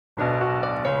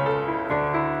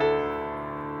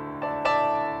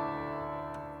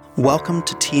Welcome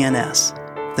to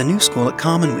TNS, the new school at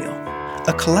Commonweal,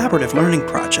 a collaborative learning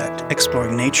project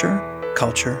exploring nature,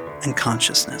 culture, and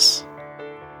consciousness.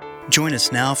 Join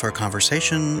us now for a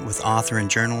conversation with author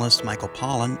and journalist Michael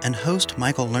Pollan and host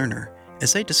Michael Lerner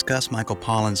as they discuss Michael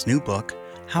Pollan's new book,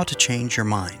 How to Change Your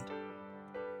Mind.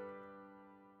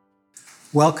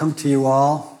 Welcome to you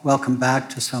all. Welcome back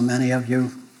to so many of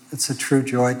you. It's a true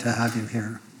joy to have you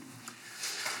here.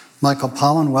 Michael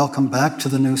Pollan, welcome back to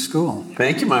the new school.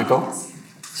 Thank you, Michael.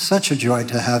 Such a joy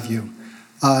to have you.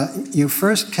 You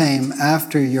first came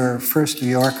after your first New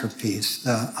Yorker piece,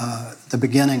 the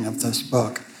beginning of this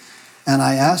book, and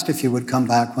I asked if you would come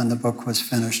back when the book was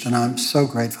finished, and I'm so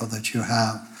grateful that you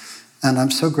have. And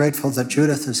I'm so grateful that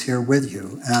Judith is here with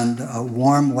you, and a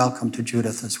warm welcome to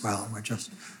Judith as well. We're just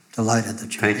delighted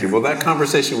that you're here. Thank you. Well, that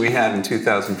conversation we had in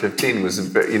 2015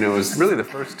 was, it was really the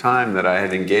first time that I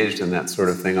had engaged in that sort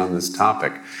of thing on this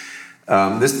topic.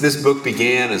 This book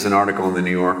began as an article in the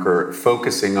New Yorker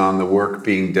focusing on the work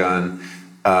being done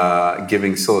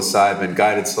giving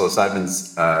guided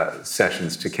psilocybin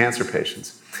sessions to cancer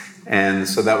patients. And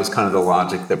so that was kind of the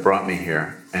logic that brought me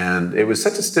here. And it was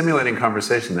such a stimulating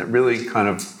conversation that really kind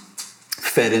of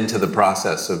fed into the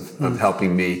process of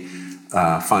helping me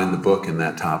find the book in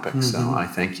that topic. Mm-hmm. So I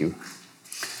thank you.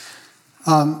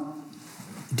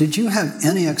 Did you have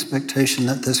any expectation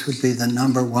that this would be the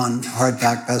number one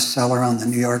hardback bestseller on the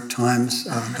New York Times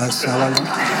bestseller?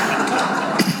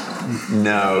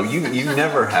 No, you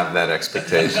never have that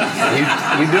expectation.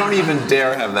 You don't even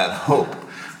dare have that hope.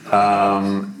 I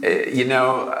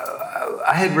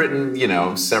had written,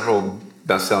 several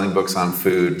best-selling books on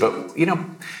food, but,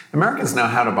 Americans know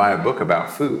how to buy a book about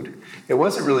food. It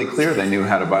wasn't really clear they knew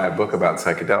how to buy a book about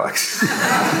psychedelics.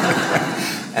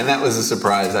 And that was a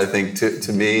surprise, I think,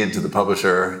 to me and to the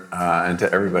publisher and to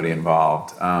everybody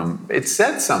involved. It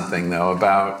said something, though,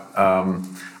 about,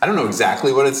 I don't know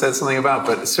exactly what it said something about,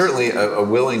 but certainly a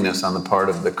willingness on the part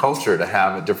of the culture to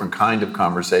have a different kind of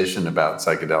conversation about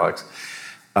psychedelics.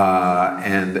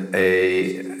 And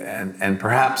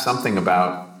perhaps something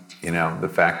about,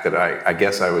 the fact that I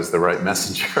guess I was the right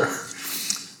messenger.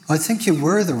 I think you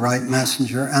were the right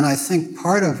messenger, and I think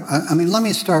let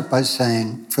me start by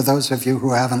saying, for those of you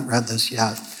who haven't read this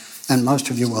yet, and most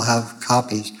of you will have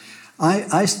copies,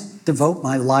 I devote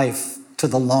my life to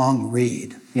the long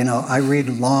read. I read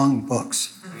long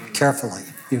books carefully,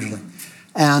 usually.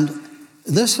 And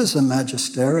this is a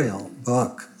magisterial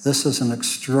book. This is an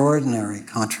extraordinary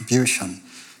contribution.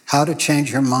 How to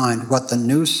Change Your Mind, what the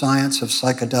new science of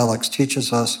psychedelics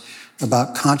teaches us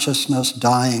about consciousness,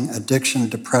 dying, addiction,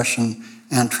 depression,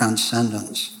 and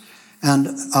transcendence. And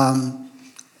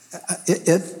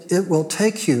it will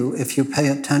take you, if you pay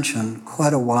attention,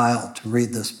 quite a while to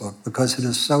read this book because it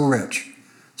is so rich,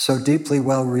 so deeply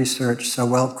well-researched, so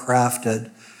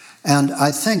well-crafted. And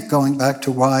I think, going back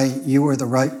to why you were the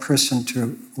right person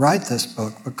to write this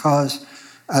book, because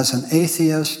as an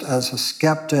atheist, as a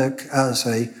skeptic, as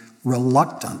a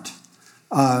reluctant,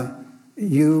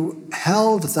 you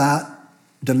held that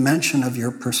dimension of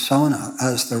your persona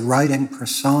as the writing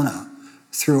persona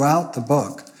throughout the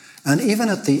book. And even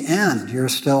at the end, you're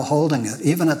still holding it.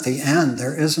 Even at the end,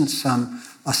 there isn't some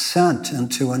ascent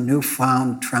into a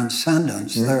newfound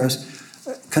transcendence. Mm-hmm. There's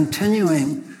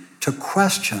continuing to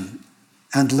question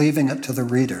and leaving it to the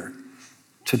reader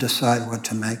to decide what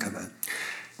to make of it.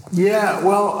 Yeah,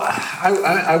 well,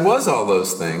 I was all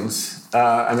those things.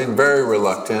 Very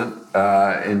reluctant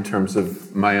in terms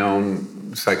of my own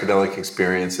psychedelic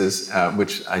experiences,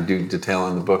 which I do detail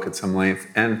in the book at some length.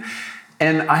 And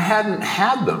I hadn't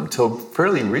had them till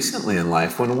fairly recently in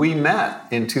life. When we met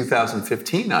in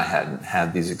 2015, I hadn't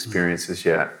had these experiences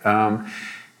yet.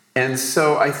 And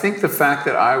so I think the fact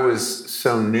that I was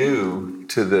so new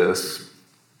to this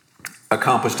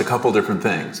accomplished a couple different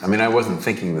things. I wasn't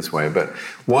thinking this way, but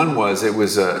one was it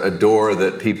was a door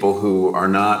that people who are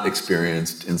not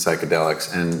experienced in psychedelics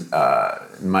and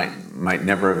might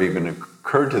never have even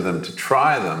occurred to them to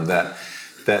try them,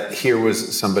 that here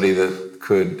was somebody that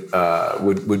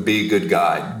would be a good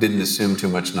guide, didn't assume too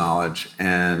much knowledge,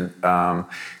 and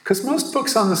because most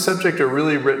books on the subject are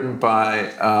really written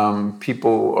by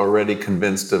people already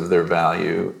convinced of their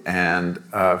value and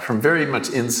from very much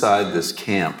inside this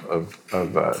camp of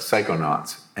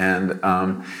psychonauts, and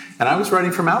I was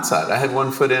writing from outside. I had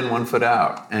one foot in, one foot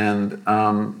out, and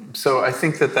so I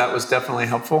think that was definitely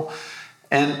helpful.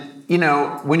 And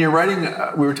when you're writing,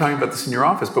 we were talking about this in your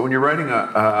office, but when you're writing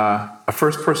a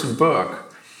first-person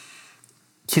book,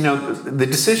 the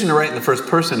decision to write in the first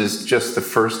person is just the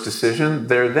first decision.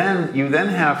 You then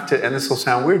have to, and this will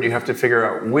sound weird, you have to figure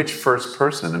out which first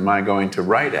person am I going to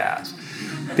write as,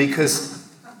 because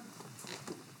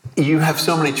you have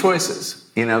so many choices.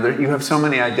 You have so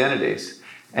many identities,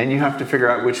 and you have to figure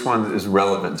out which one is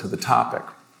relevant to the topic.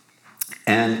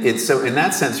 And it's so, in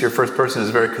that sense, your first person is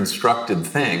a very constructed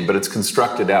thing, but it's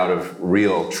constructed out of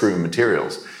real, true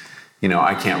materials.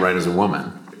 I can't write as a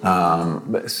woman.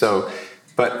 So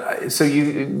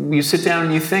you sit down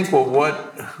and you think, well,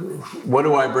 what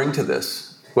do I bring to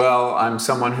this? Well, I'm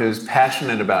someone who's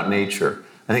passionate about nature.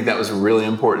 I think that was a really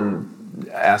important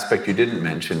aspect you didn't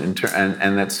mention,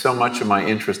 and that so much of my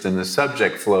interest in this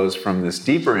subject flows from this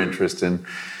deeper interest in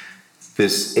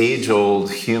this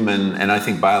age-old human, and I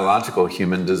think biological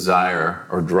human desire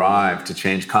or drive to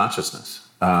change consciousness,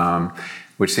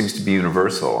 which seems to be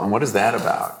universal. And what is that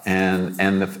about? And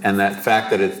that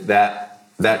fact that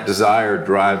that desire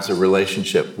drives a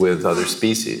relationship with other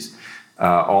species.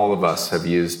 All of us have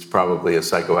used probably a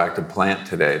psychoactive plant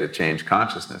today to change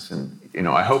consciousness, and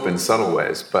I hope in subtle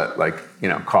ways, but like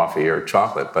coffee or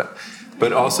chocolate,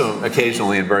 but also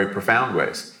occasionally in very profound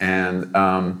ways. And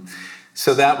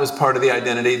so that was part of the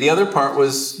identity. The other part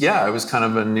was, I was kind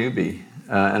of a newbie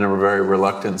and a very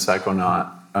reluctant psychonaut,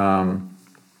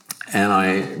 and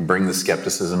I bring the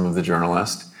skepticism of the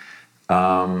journalist.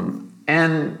 You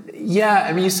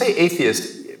say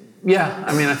atheist.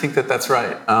 I think that that's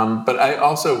right. But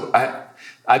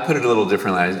I put it a little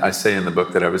differently. I say in the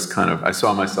book that I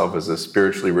saw myself as a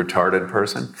spiritually retarded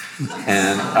person.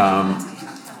 And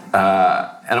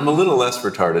I'm a little less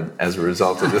retarded as a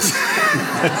result of this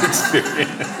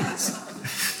experience.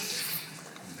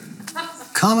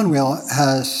 Commonweal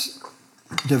has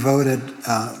devoted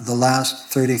the last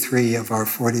 33 of our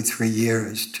 43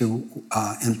 years to,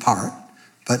 in part,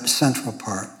 but central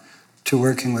part, to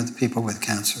working with people with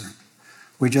cancer.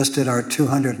 We just did our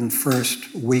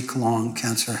 201st week-long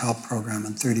cancer help program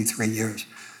in 33 years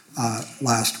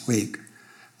last week.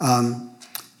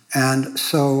 And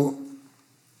so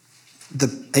the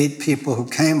 8 people who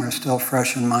came are still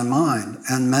fresh in my mind,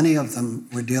 and many of them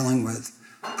were dealing with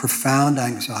profound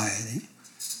anxiety.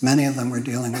 Many of them were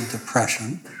dealing with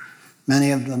depression.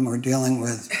 Many of them were dealing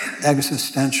with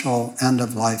existential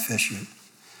end-of-life issues.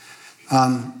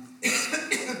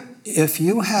 If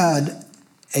you had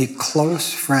a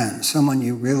close friend, someone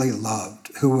you really loved,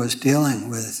 who was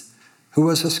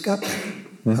a skeptic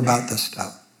about this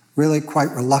stuff, really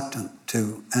quite reluctant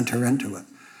to enter into it,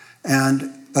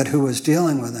 but who was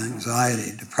dealing with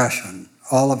anxiety, depression,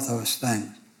 all of those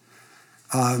things,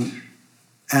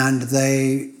 and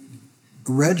they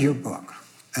read your book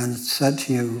and said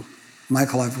to you,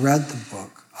 Michael, I've read the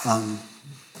book.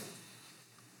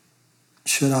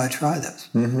 Should I try this?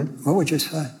 Mm-hmm. What would you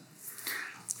say?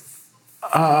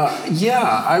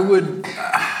 I would.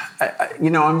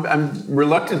 I'm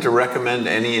reluctant to recommend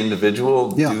any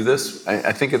individual do this.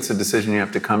 I think it's a decision you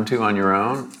have to come to on your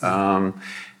own.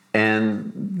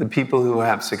 And the people who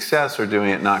have success are doing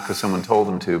it not because someone told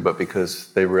them to, but because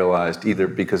they realized, either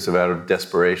because of out of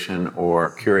desperation or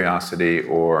curiosity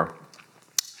or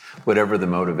whatever the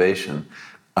motivation.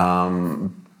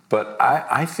 But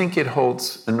I think it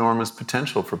holds enormous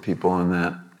potential for people in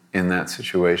that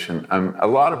situation. A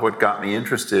lot of what got me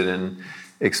interested in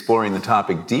exploring the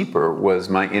topic deeper was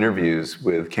my interviews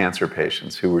with cancer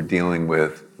patients who were dealing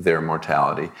with their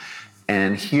mortality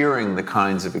and hearing the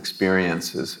kinds of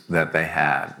experiences that they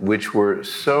had, which were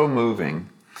so moving,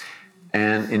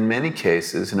 and in many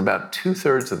cases, in about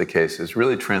 2/3 of the cases,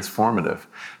 really transformative.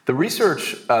 The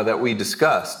research that we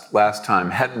discussed last time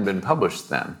hadn't been published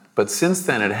then, but since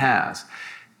then it has.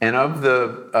 And of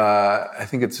I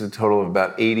think it's a total of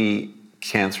about 80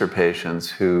 cancer patients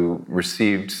who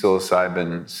received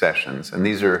psilocybin sessions. And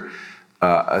these are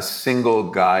a single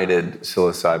guided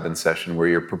psilocybin session where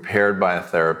you're prepared by a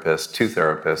therapist, 2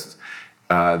 therapists.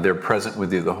 They're present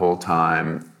with you the whole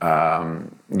time.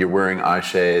 You're wearing eye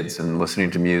shades and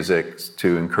listening to music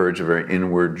to encourage a very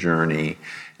inward journey.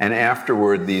 And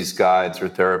afterward, these guides or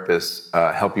therapists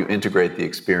help you integrate the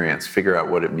experience, figure out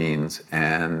what it means,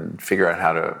 and figure out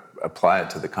how to apply it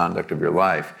to the conduct of your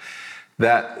life.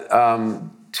 That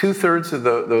 2/3 of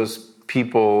those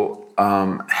people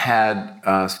had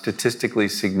statistically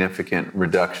significant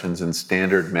reductions in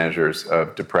standard measures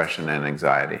of depression and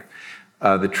anxiety.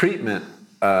 The treatment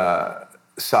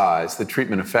the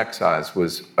treatment effect size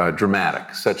was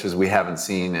dramatic, such as we haven't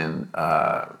seen in,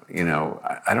 I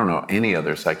don't know, any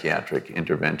other psychiatric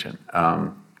intervention.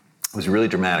 It was really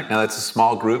dramatic. Now, that's a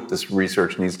small group. This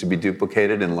research needs to be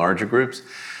duplicated in larger groups.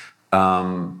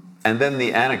 And then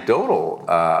the anecdotal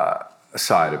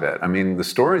side of it, I mean, the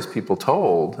stories people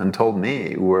told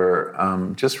me were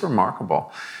just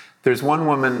remarkable. There's one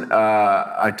woman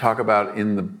I talk about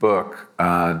in the book,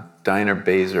 Dinah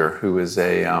Baser, who is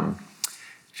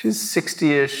She's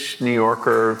 60-ish New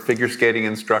Yorker, figure skating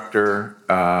instructor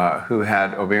who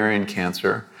had ovarian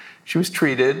cancer. She was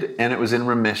treated, and it was in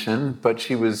remission, but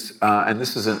she was, and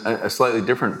this is a slightly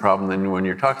different problem than the one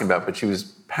you're talking about, but she was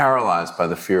paralyzed by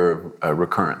the fear of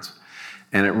recurrence.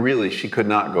 And she could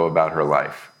not go about her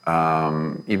life.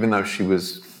 Even though she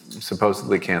was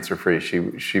supposedly cancer-free,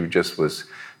 she just was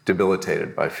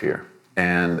debilitated by fear.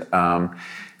 And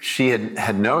she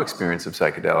had no experience of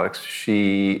psychedelics.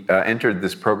 She entered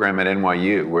this program at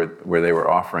NYU where they were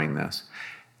offering this,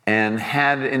 and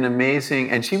had an amazing,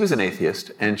 and she was an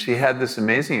atheist, and she had this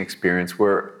amazing experience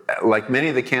where, like many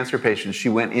of the cancer patients, she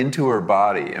went into her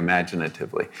body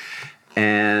imaginatively.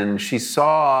 And she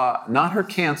saw, not her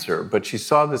cancer, but she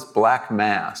saw this black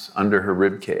mass under her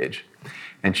rib cage.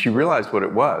 And she realized what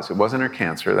it was. It wasn't her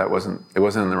cancer, it wasn't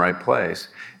in the right place.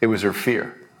 It was her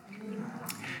fear.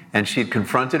 And she'd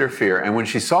confronted her fear, and when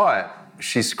she saw it,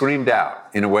 she screamed out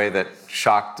in a way that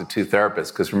shocked the two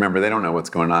therapists, because remember, they don't know what's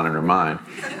going on in her mind.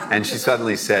 And she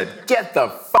suddenly said, "Get the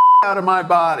f*** out of my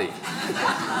body."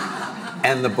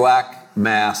 And the black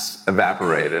mass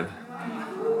evaporated.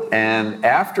 And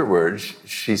afterwards,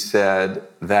 she said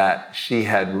that she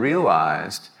had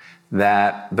realized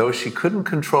that though she couldn't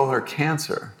control her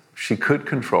cancer, she could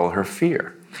control her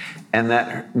fear. And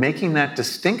that making that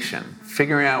distinction,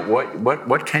 figuring out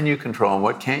what can you control and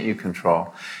what can't you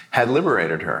control, had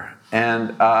liberated her.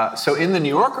 And so in the New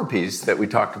Yorker piece that we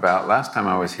talked about last time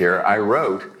I was here, I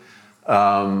wrote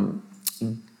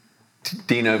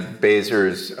Dina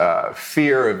Bazer's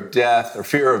fear of death or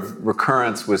fear of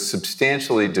recurrence was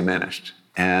substantially diminished.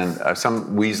 And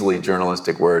some weaselly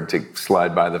journalistic word to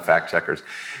slide by the fact checkers.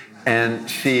 And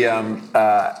she,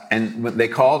 and when they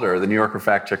called her, the New Yorker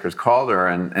fact checkers called her,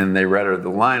 and they read her the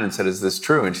line and said, "Is this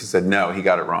true?" And she said, "No, he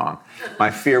got it wrong. My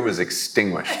fear was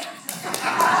extinguished."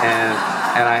 And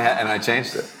I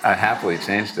changed it. I happily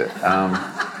changed it.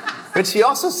 But she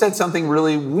also said something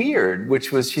really weird,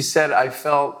 which was, she said,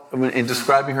 in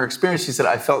describing her experience, she said,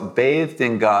 "I felt bathed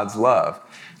in God's love."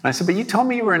 And I said, "But you told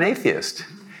me you were an atheist."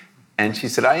 And she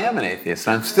said, "I am an atheist.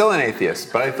 I'm still an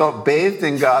atheist, but I felt bathed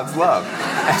in God's love."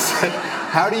 I said,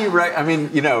 "How do you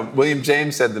William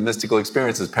James said the mystical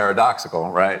experience is paradoxical,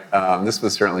 right? This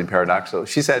was certainly paradoxical."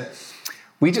 She said,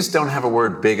 "We just don't have a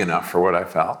word big enough for what I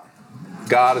felt.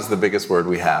 God is the biggest word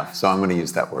we have, so I'm going to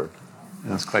use that word."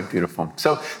 And it's quite beautiful.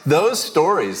 So those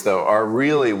stories, though, are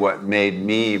really what made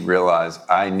me realize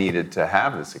I needed to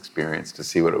have this experience to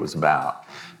see what it was about,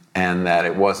 and that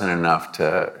it wasn't enough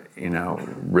to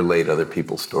relate other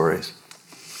people's stories.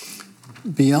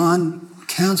 Beyond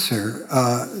cancer,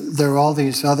 there are all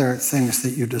these other things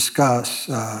that you discuss,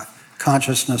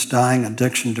 consciousness, dying,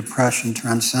 addiction, depression,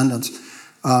 transcendence.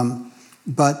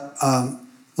 But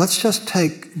let's just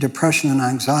take depression and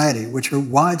anxiety, which are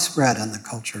widespread in the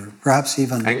culture, perhaps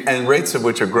even... And rates of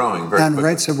which are growing very quickly.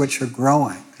 Rates of which are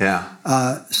growing. Yeah.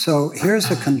 So here's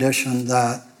a condition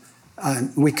that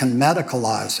we can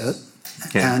medicalize it,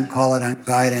 and call it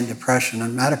anxiety and depression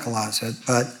and medicalize it,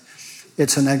 but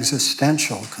it's an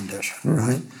existential condition,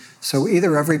 right? So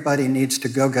either everybody needs to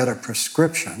go get a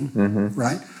prescription,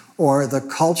 right? Or the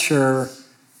culture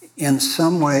in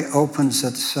some way opens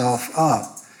itself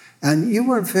up. And you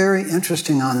were very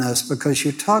interesting on this because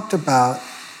you talked about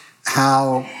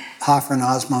how Hoffer and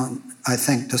Osmond, I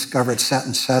think, discovered set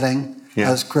and setting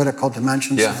as critical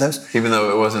dimensions of this. Even though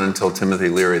it wasn't until Timothy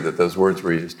Leary that those words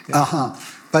were used.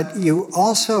 But you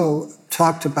also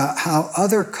talked about how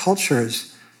other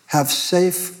cultures have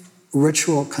safe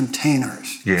ritual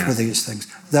containers for these things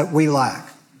that we lack.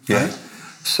 Right?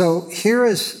 So here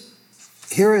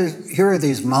are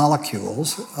these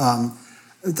molecules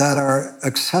that are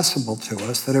accessible to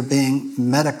us, that are being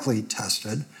medically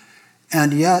tested,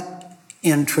 and yet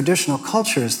in traditional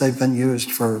cultures they've been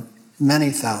used for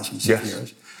many thousands of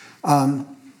years.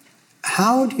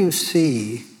 How do you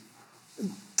see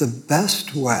the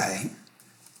best way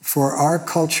for our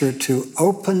culture to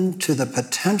open to the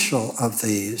potential of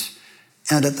these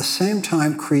and at the same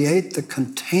time create the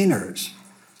containers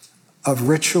of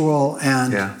ritual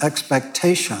and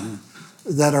expectation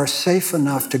that are safe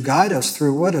enough to guide us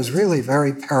through what is really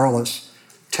very perilous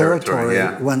territory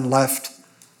when left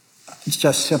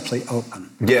just simply open?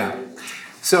 Yeah.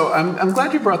 So I'm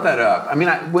glad you brought that up. I mean,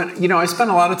 I spent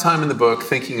a lot of time in the book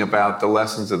thinking about the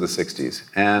lessons of the 60s.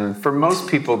 And for most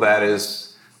people, that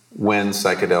is when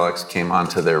psychedelics came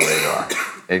onto their radar.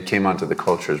 It came onto the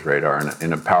culture's radar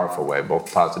in a powerful way,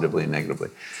 both positively and negatively.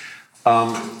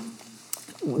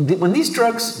 When these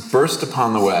drugs burst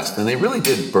upon the West, and they really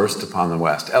did burst upon the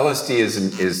West, LSD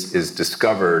is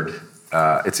discovered,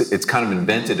 it's kind of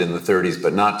invented in the 30s,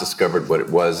 but not discovered what it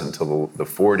was until the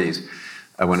 40s.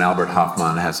 when Albert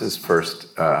Hoffman has his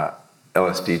first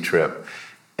LSD trip.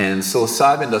 And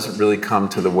psilocybin doesn't really come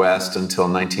to the West until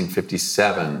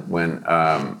 1957, when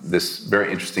this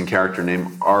very interesting character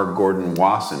named R. Gordon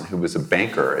Wasson, who was a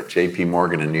banker at J.P.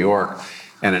 Morgan in New York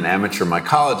and an amateur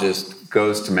mycologist,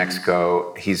 goes to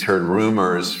Mexico. He's heard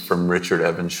rumors from Richard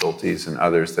Evans Schultes and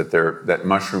others that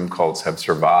mushroom cults have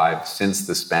survived since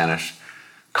the Spanish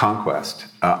conquest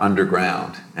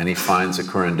underground, and he finds a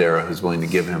curandero who's willing to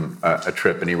give him a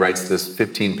trip, and he writes this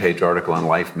 15-page article on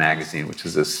Life magazine, which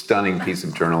is a stunning piece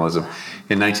of journalism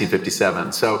in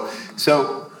 1957. So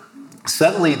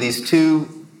suddenly these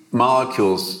two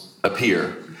molecules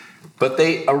appear, but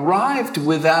they arrived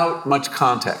without much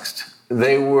context.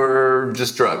 They were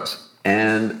just drugs,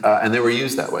 and they were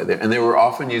used that way, and they were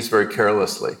often used very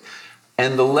carelessly.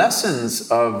 And the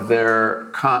lessons of their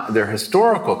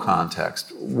historical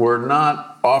context were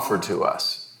not offered to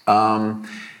us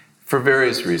for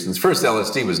various reasons. First,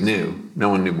 LSD was new. No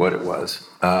one knew what it was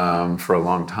for a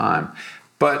long time.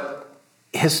 But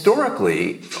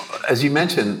historically, as you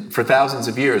mentioned, for thousands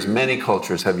of years, many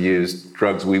cultures have used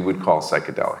drugs we would call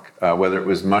psychedelic, whether it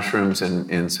was mushrooms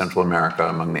in Central America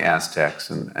among the Aztecs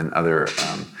and other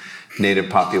native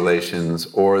populations,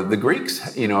 or the Greeks,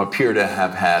 appear to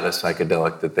have had a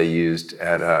psychedelic that they used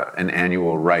at an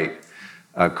annual rite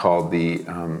called the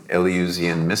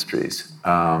Eleusinian Mysteries.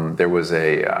 It was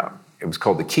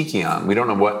called the Kykeon. We don't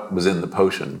know what was in the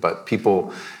potion, but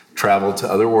people traveled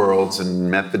to other worlds and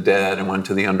met the dead and went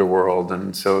to the underworld,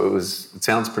 and so it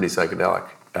sounds pretty psychedelic.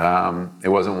 It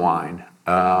wasn't wine.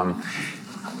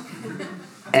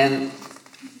 And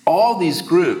all these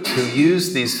groups who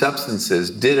used these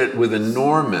substances did it with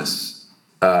enormous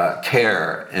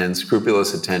care and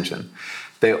scrupulous attention.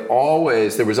 There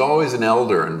was always an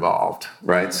elder involved,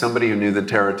 right? Somebody who knew the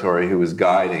territory who was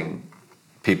guiding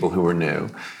people who were new.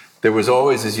 There was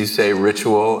always, as you say,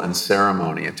 ritual and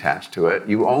ceremony attached to it.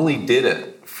 You only did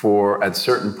it at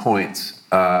certain points,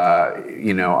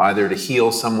 either to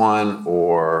heal someone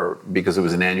or because it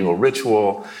was an annual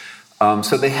ritual.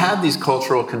 So they had these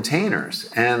cultural containers,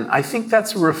 and I think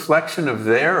that's a reflection of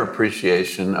their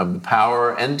appreciation of the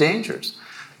power and dangers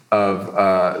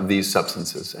of these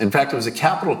substances. In fact, it was a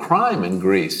capital crime in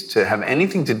Greece to have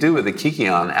anything to do with the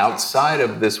Kykeon outside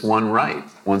of this one rite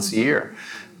once a year.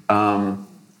 For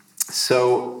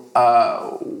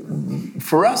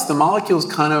us, the molecules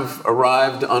kind of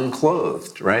arrived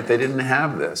unclothed, right? They didn't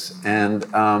have this, and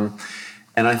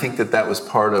I think that was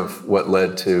part of what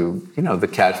led to, the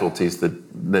casualties that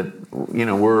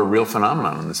were a real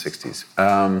phenomenon in the 60s.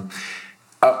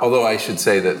 Although I should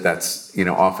say that that's,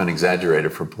 often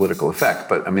exaggerated for political effect.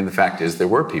 But, the fact is there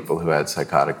were people who had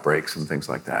psychotic breaks and things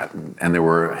like that. And there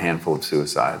were a handful of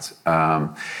suicides.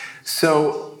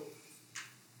 So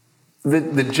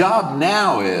the job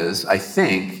now is, I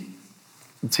think,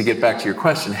 to get back to your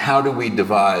question, how do we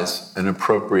devise an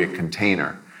appropriate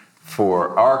container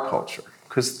for our culture?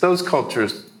 Because those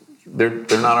cultures, they're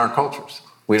not our cultures.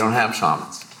 We don't have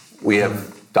shamans. We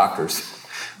have doctors.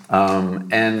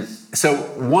 And so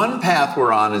one path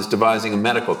we're on is devising a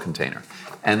medical container.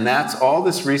 And that's all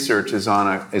this research is on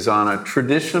a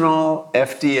traditional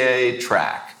FDA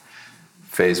track.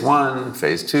 Phase 1,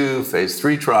 Phase 2, Phase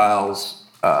 3 trials,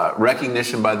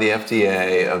 recognition by the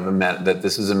FDA that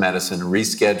this is a medicine,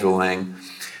 rescheduling.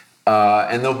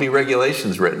 And there'll be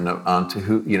regulations written onto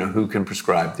who can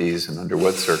prescribe these and under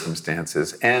what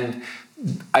circumstances. And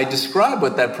I describe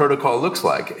what that protocol looks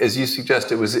like. As you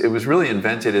suggest, it was really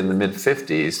invented in the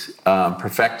mid-50s,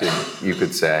 perfected, you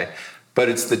could say. But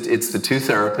it's the two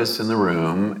therapists in the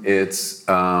room. It's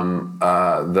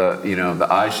the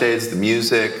eye shades, the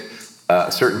music,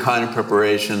 a certain kind of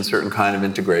preparation, certain kind of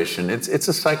integration. It's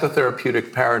a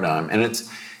psychotherapeutic paradigm, and it's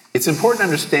important to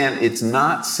understand it's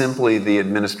not simply the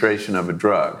administration of a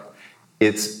drug.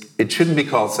 It shouldn't be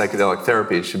called psychedelic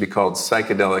therapy. It should be called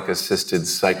psychedelic-assisted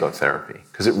psychotherapy,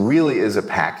 because it really is a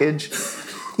package.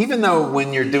 Even though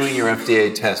when you're doing your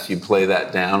FDA test, you play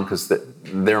that down because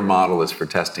their model is for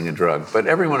testing a drug. But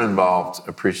everyone involved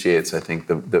appreciates, I think,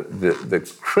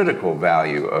 the critical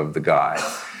value of the guide.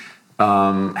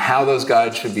 How those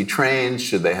guides should be trained,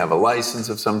 should they have a license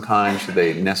of some kind, should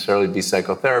they necessarily be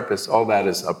psychotherapists, all that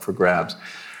is up for grabs.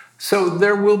 So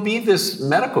there will be this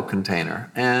medical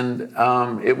container, and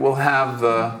it will have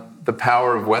the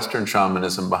power of Western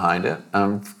shamanism behind it.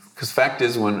 Because fact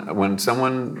is, when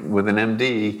someone with an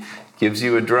MD gives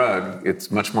you a drug, it's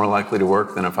much more likely to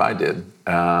work than if I did.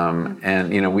 And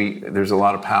there's a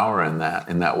lot of power in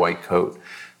that white coat.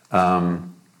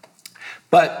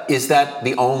 But is that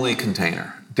the only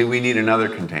container? Do we need another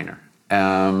container?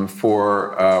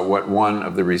 for what one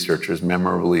of the researchers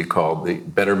memorably called the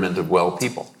betterment of well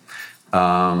people.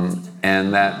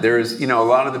 And that there's, a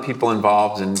lot of the people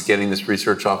involved in getting this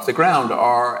research off the ground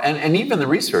and even the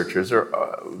researchers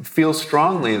feel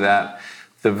strongly that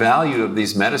the value of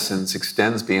these medicines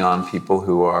extends beyond people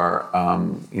who are,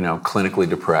 clinically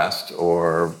depressed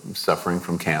or suffering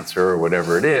from cancer or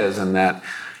whatever it is, and that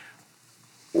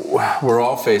we're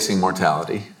all facing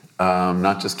mortality.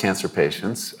 Not just cancer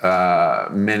patients.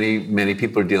 Many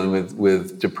people are dealing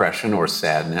with depression or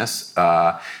sadness.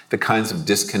 The kinds of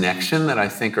disconnection that I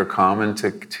think are common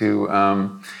to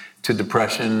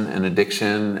depression and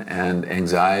addiction and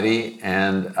anxiety.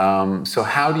 And so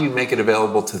how do you make it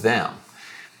available to them?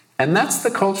 And that's the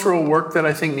cultural work that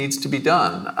I think needs to be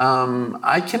done.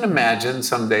 I can imagine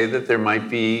someday that there might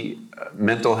be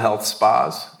mental health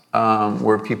spas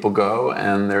where people go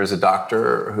and there's a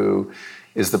doctor who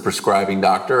is the prescribing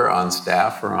doctor on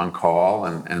staff or on call,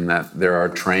 and that there are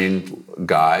trained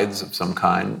guides of some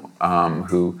kind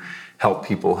who help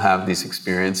people have these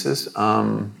experiences.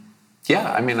 I've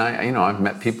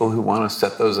met people who want to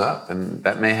set those up, and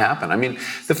that may happen. I mean,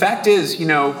 the fact is,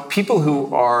 people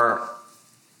who are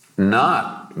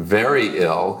not very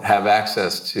ill have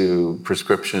access to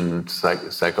prescription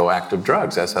psychoactive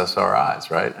drugs, SSRIs,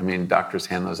 right? I mean, doctors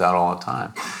hand those out all the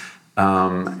time.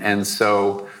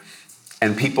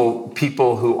 And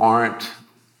people who aren't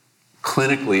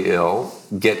clinically ill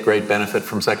get great benefit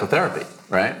from psychotherapy,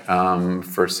 right?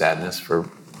 For sadness, for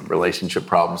relationship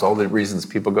problems, all the reasons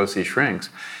people go see shrinks.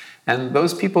 And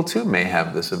those people too may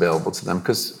have this available to them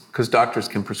because doctors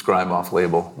can prescribe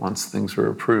off-label once things are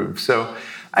approved. So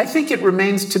I think it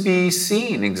remains to be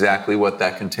seen exactly what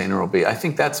that container will be. I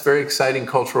think that's very exciting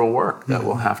cultural work that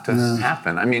will have to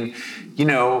happen. I mean,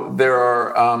 there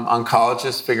are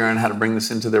oncologists figuring out how to bring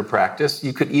this into their practice.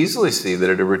 You could easily see that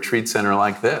at a retreat center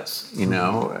like this,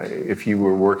 if you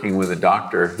were working with a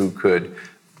doctor who could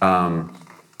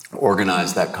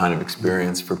organize that kind of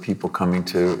experience for people coming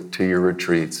to your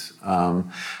retreats.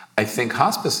 I think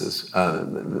hospices,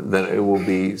 that it will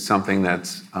be something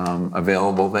that's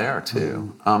available there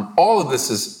too. All of this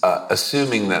is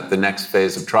assuming that the next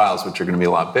phase of trials, which are going to be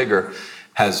a lot bigger,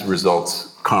 has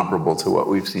results comparable to what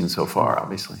we've seen so far,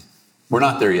 obviously. We're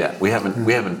not there yet. We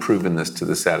haven't proven this to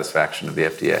the satisfaction of the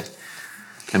FDA.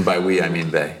 And by we, I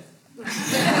mean they.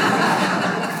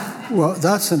 Well,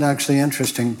 that's an actually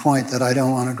interesting point that I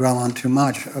don't want to dwell on too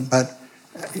much, but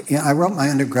I wrote my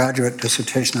undergraduate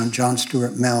dissertation on John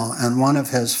Stuart Mill, and one of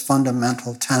his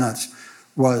fundamental tenets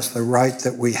was the right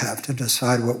that we have to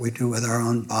decide what we do with our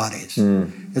own bodies.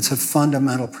 It's a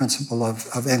fundamental principle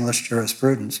of English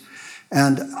jurisprudence.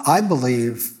 And I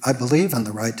believe in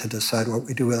the right to decide what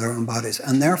we do with our own bodies,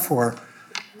 and therefore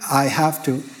I have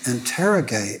to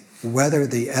interrogate whether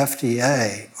the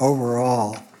FDA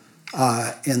overall,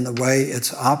 in the way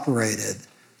it's operated,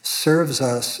 serves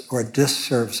us or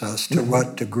disserves us to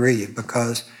what degree,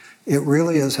 because it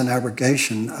really is an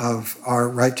abrogation of our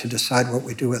right to decide what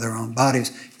we do with our own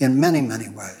bodies in many, many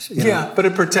ways. But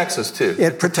it protects us too.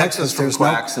 It protects us from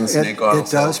quacks and snake oil It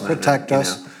does protect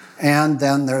us. And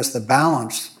then there's the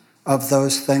balance of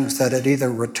those things that it either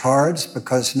retards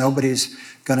because nobody's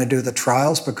going to do the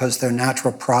trials because they're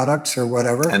natural products or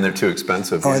whatever. And they're too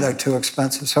expensive. Or they're too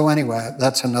expensive. So anyway,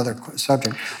 that's another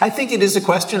subject. I think it is a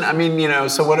question. I mean,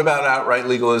 so what about outright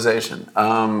legalization?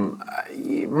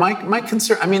 My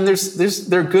concern, I mean,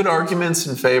 there are good arguments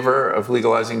in favor of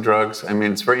legalizing drugs. I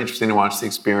mean, it's very interesting to watch the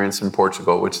experience in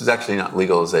Portugal, which is actually not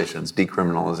legalization, it's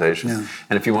decriminalization. Yeah.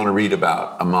 And if you want to read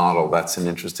about a model, that's an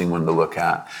interesting one to look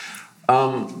at.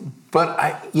 But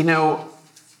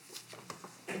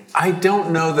I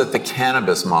don't know that the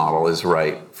cannabis model is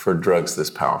right for drugs this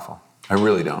powerful. I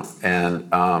really don't. And,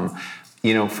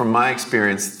 from my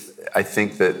experience, I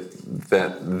think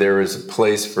that there is a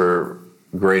place for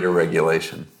greater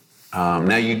regulation.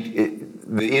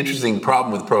 The interesting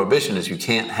problem with prohibition is you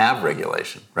can't have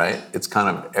regulation, right? It's kind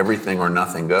of everything or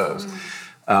nothing goes.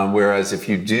 Whereas if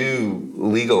you do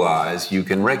legalize, you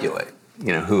can regulate.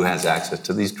 Who has access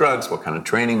to these drugs, what kind of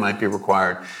training might be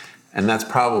required. And that's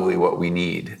probably what we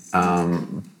need.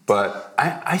 But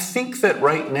I think that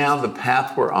right now the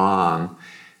path we're on,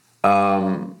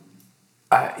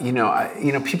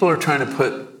 people are trying to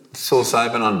put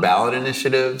psilocybin on ballot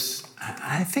initiatives.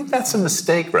 I think that's a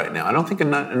mistake right now. I don't think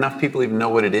enough people even know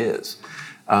what it is.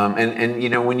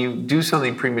 And when you do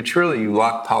something prematurely, you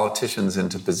lock politicians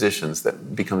into positions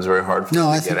that becomes very hard for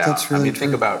them to get out. That's really true.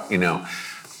 Think about,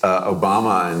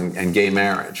 Obama and gay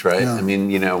marriage, right? Yeah. I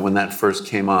mean, when that first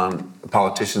came on,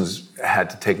 politicians had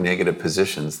to take negative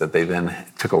positions that they then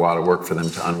took a lot of work for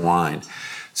them to unwind.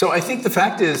 So I think the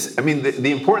fact is, I mean,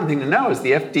 the important thing to know is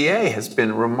the FDA has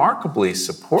been remarkably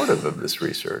supportive of this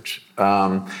research,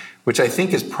 which I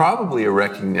think is probably a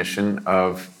recognition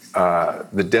of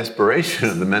the desperation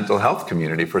of the mental health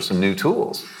community for some new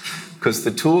tools. Because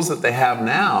the tools that they have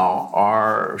now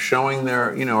are showing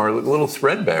are a little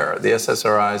threadbare. The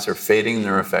SSRIs are fading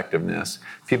their effectiveness.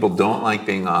 People don't like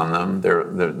being on them.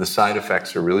 The side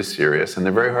effects are really serious, and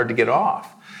they're very hard to get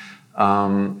off.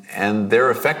 And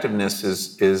their effectiveness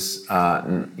is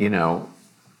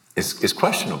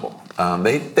questionable.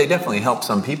 They definitely help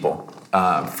some people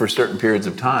for certain periods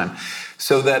of time.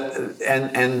 So that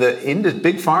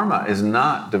big pharma is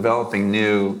not developing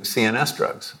new CNS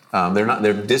drugs.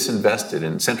 They're disinvested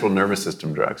in central nervous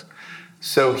system drugs.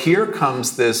 So here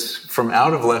comes this from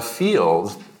out of left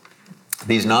field,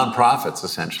 these nonprofits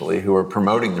essentially who are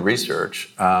promoting the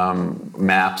research,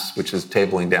 MAPS, which is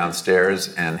tabling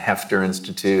downstairs, and Hefter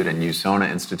Institute and USONA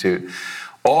Institute,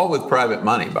 all with private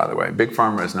money, by the way. Big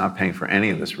pharma is not paying for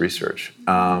any of this research,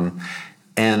 and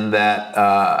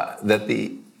that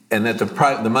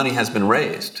the money has been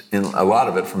raised, in a lot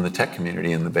of it from the tech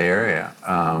community in the Bay Area,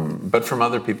 but from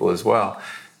other people as well,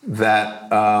 that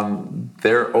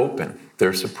they're open.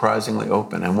 They're surprisingly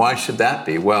open. And why should that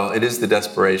be? Well, it is the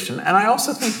desperation. And I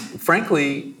also think,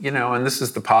 frankly, and this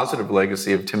is the positive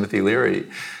legacy of Timothy Leary,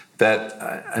 that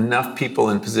enough people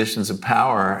in positions of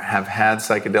power have had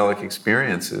psychedelic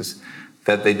experiences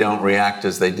that they don't react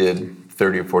as they did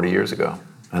 30 or 40 years ago.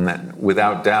 And that,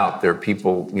 without doubt, there are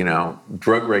people,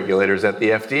 drug regulators at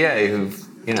the FDA who've,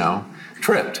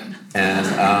 tripped. And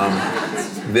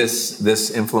this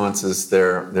influences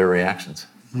their reactions.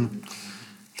 Mm.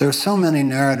 There are so many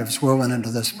narratives woven into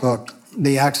this book.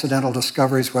 The accidental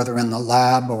discoveries, whether in the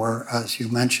lab or, as you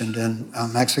mentioned, in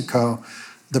Mexico,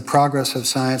 the progress of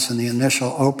science and the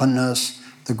initial openness,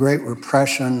 the Great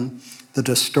Repression, the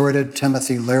distorted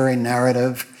Timothy Leary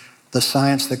narrative, the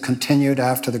science that continued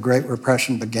after the Great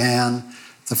Repression began,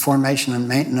 the formation and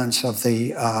maintenance of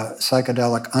the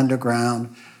psychedelic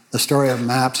underground, the story of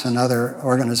MAPS and other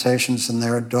organizations in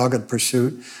their dogged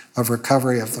pursuit of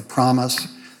recovery of the promise,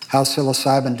 how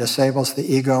psilocybin disables the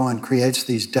ego and creates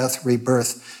these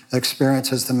death-rebirth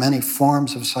experiences, the many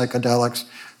forms of psychedelics,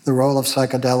 the role of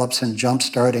psychedelics in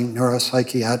jump-starting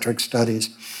neuropsychiatric studies.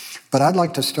 But I'd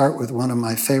like to start with one of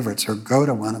my favorites, or go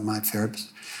to one of my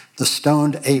favorites, the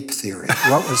stoned ape theory.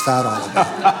 What was that all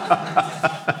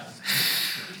about?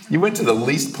 You went to the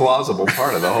least plausible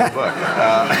part of the whole book.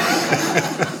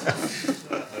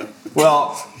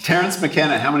 Well, Terence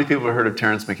McKenna. How many people have heard of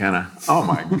Terence McKenna? Oh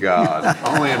my God,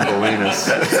 only in Bolinas.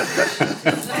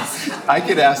 I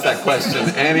could ask that question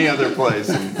any other place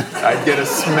and I'd get a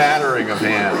smattering of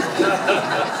hands.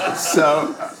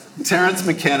 So Terence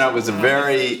McKenna was a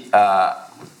very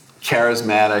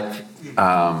charismatic,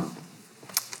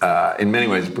 in many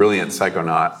ways brilliant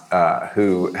psychonaut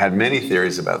who had many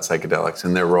theories about psychedelics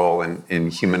and their role in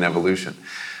human evolution,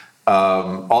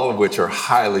 all of which are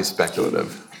highly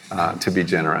speculative. To be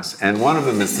generous, and one of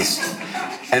them is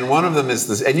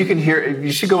this, and you can hear.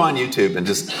 You should go on YouTube and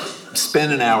just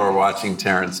spend an hour watching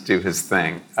Terence do his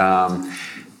thing. And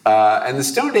the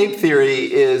stoned ape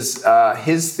theory is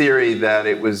his theory that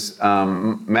it was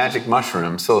magic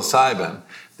mushroom, psilocybin,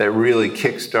 that really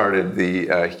kick-started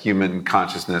the human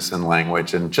consciousness and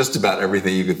language and just about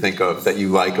everything you could think of that you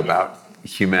like about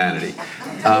humanity.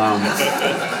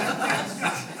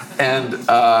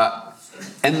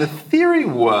 And the theory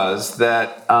was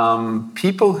that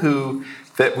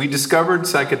that we discovered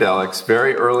psychedelics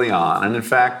very early on, and in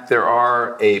fact, there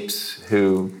are apes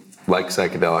who like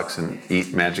psychedelics and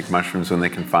eat magic mushrooms when they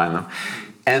can find them,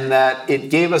 and that it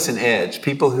gave us an edge.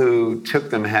 People who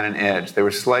took them had an edge. They were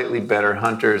slightly better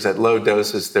hunters at low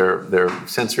doses. Their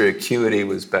sensory acuity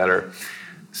was better.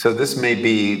 So this may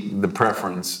be the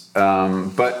preference,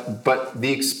 but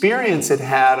the experience it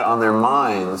had on their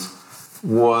minds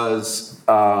was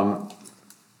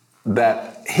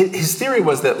that his theory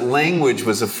was that language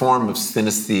was a form of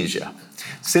synesthesia.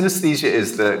 Synesthesia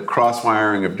is the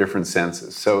cross-wiring of different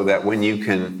senses, so that when you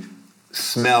can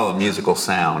smell a musical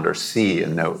sound or see a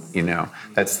note,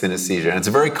 that's synesthesia. And it's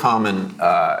a very common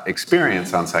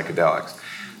experience on psychedelics.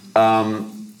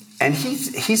 And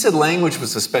he said language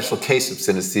was a special case of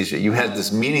synesthesia. You had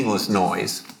this meaningless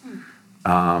noise,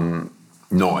 and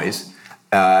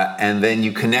then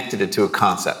you connected it to a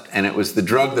concept, and it was the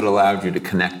drug that allowed you to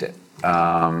connect it,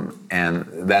 and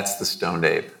that's the stoned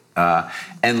ape.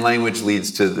 And language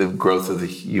leads to the growth of the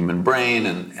human brain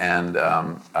and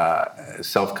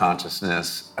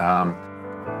self-consciousness.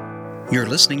 You're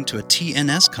listening to a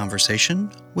TNS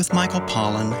conversation with Michael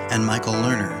Pollan and Michael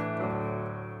Lerner.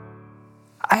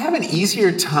 I have an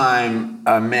easier time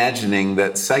imagining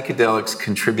that psychedelics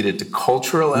contributed to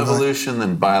cultural evolution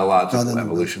than biological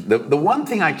evolution. The one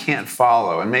thing I can't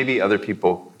follow, and maybe other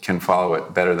people can follow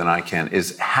it better than I can,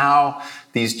 is how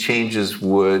these changes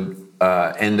would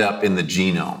end up in the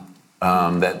genome.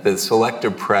 That the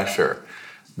selective pressure,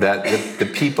 that the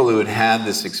people who had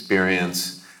this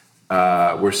experience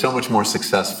were so much more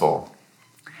successful.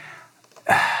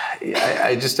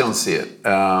 I just don't see it.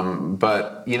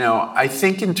 But, I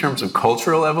think in terms of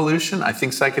cultural evolution, I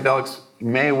think psychedelics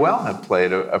may well have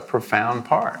played a profound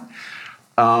part.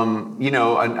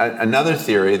 Another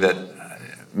theory that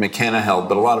McKenna held,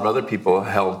 but a lot of other people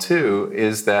held too,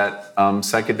 is that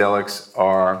psychedelics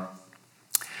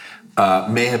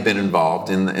may have been involved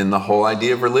in the whole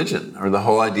idea of religion, or the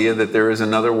whole idea that there is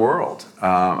another world,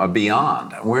 a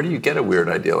beyond. Where do you get a weird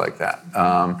idea like that?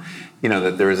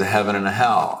 That there is a heaven and a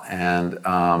hell. And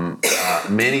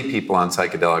many people on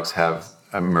psychedelics have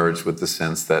emerged with the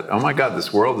sense that, oh my God,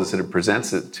 this world as it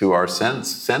presents it to our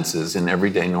senses in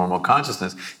everyday normal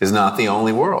consciousness is not the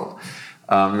only world.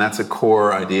 That's a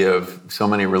core idea of so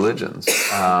many religions.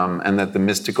 And that the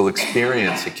mystical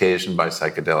experience occasioned by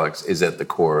psychedelics is at the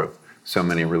core of so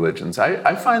many religions.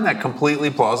 I find that completely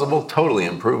plausible, totally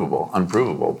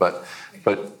unprovable, but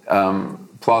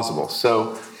plausible.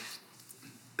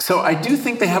 So I do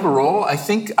think they have a role. I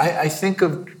think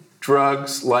of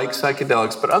drugs like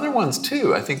psychedelics, but other ones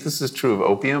too. I think this is true of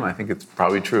opium. I think it's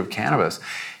probably true of cannabis.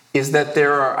 Is that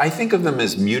I think of them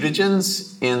as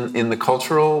mutagens in the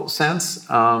cultural sense.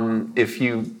 If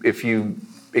you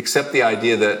accept the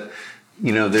idea that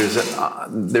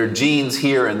there are genes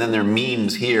here and then there are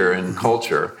memes here in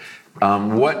culture,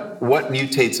 what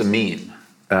mutates a meme?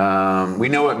 We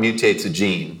know what mutates a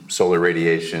gene: solar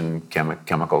radiation,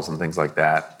 chemicals, and things like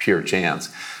that. Pure chance.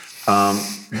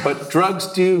 But drugs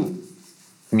do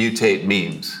mutate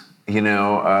memes.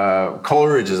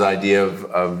 Coleridge's idea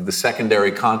of the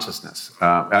secondary consciousness,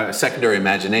 secondary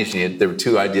imagination. There were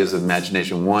two ideas of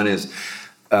imagination. One is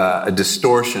a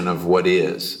distortion of what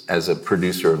is as a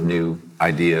producer of new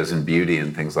ideas and beauty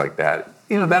and things like that.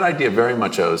 That idea very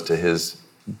much owes to his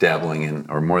dabbling in,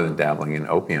 or more than dabbling in,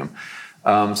 opium.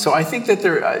 So I think that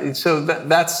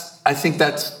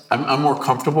I'm more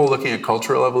comfortable looking at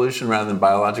cultural evolution rather than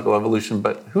biological evolution,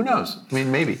 but who knows? I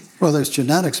mean, maybe. Well, there's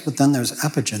genetics, but then there's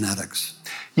epigenetics.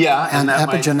 Yeah. And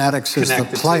epigenetics is the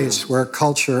place where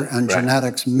culture and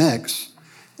genetics mix.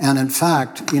 And in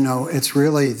fact, it's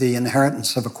really the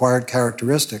inheritance of acquired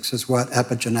characteristics is what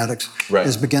epigenetics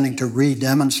is beginning to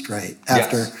re-demonstrate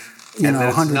after,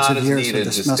 hundreds of years of dismissal. And that's not as neat a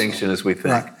distinction as we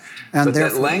think. Right. And but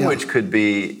that language could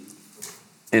be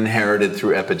inherited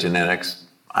through epigenetics.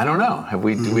 I don't know.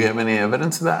 Do we have any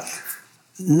evidence of that?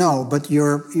 No, but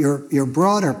your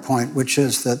broader point, which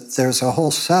is that there's a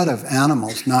whole set of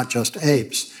animals, not just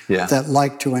apes, that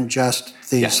like to ingest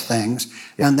these things,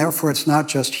 and therefore it's not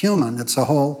just human, it's a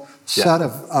whole set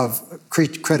of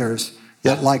critters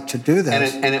that like to do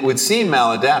this. And it would seem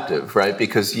maladaptive, right?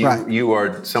 Because you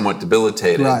are somewhat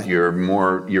debilitated. Right.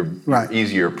 You're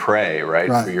easier prey,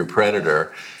 right, for your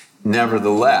predator.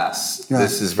 Nevertheless,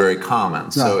 this is very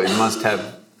common. So it must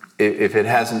have,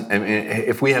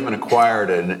 if we haven't acquired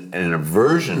an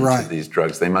aversion to these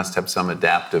drugs, they must have some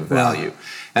adaptive value.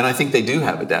 And I think they do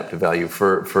have adaptive value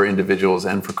for individuals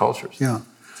and for cultures. Yeah.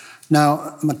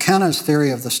 Now, McKenna's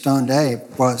theory of the stoned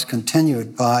ape was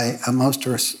continued by a most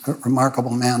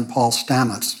remarkable man, Paul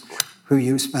Stamets, who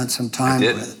you spent some time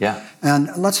with. Yeah.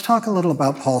 And let's talk a little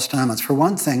about Paul Stamets. For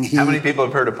one thing, How many people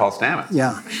have heard of Paul Stamets?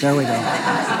 Yeah, there we go.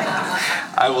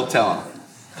 I will tell them.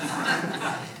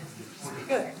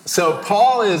 So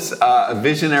Paul is a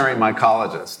visionary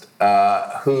mycologist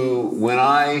who, when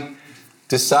I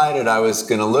decided I was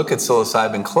going to look at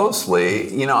psilocybin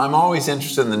closely, I'm always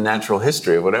interested in the natural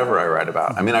history of whatever I write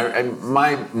about. I mean,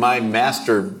 my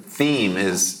master theme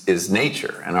is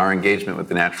nature and our engagement with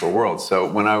the natural world.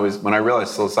 So when I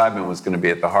realized psilocybin was going to be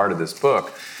at the heart of this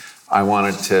book, I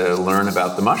wanted to learn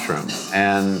about the mushroom.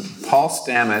 And Paul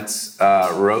Stamets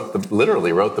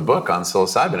literally wrote the book on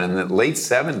psilocybin. In the late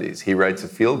 70s, he writes a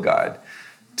field guide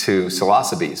to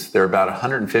psilocybes. There are about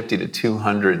 150 to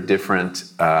 200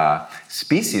 different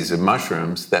species of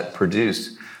mushrooms that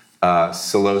produce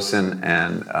psilocin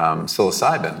and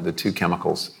psilocybin, the two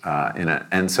chemicals in it.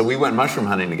 And so we went mushroom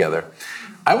hunting together.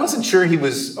 I wasn't sure he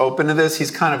was open to this.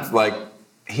 He's kind of like,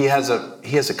 he has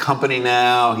a company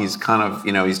now. He's kind of,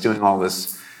 he's doing all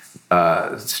this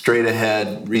straight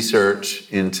ahead research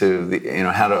into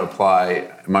how to apply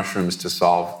mushrooms to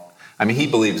solve. I mean, he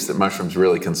believes that mushrooms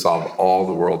really can solve all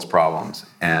the world's problems.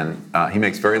 And he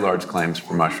makes very large claims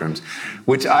for mushrooms,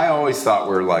 which I always thought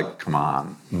were like, come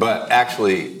on. But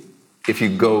actually, if you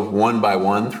go one by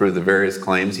one through the various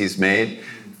claims he's made,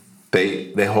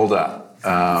 they hold up.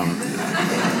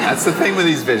 That's the thing with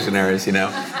these visionaries, you know.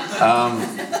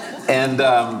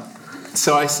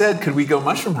 So I said, could we go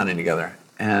mushroom hunting together?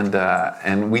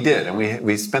 And we did. And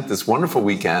we spent this wonderful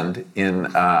weekend in,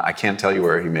 I can't tell you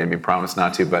where, he made me promise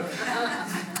not to, but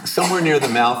somewhere near the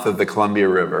mouth of the Columbia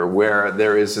River, where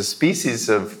there is a species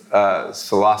of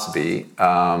psilocybe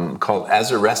called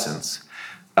azurescens.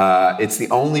 It's the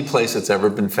only place it's ever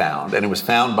been found, and it was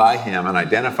found by him and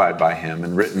identified by him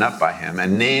and written up by him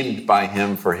and named by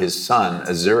him for his son,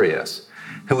 Azurius,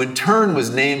 who in turn was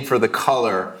named for the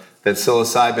color that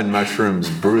psilocybin mushrooms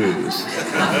bruise.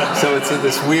 So it's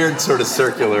this weird sort of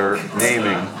circular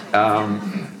naming.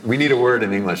 We need a word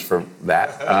in English for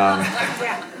that.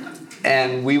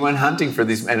 And we went hunting for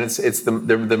these, and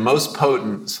they're the most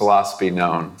potent psilocybe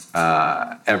known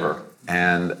ever.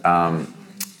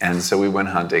 And so we went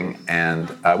hunting, and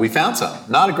we found some.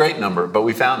 Not a great number, but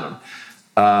we found them.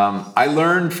 I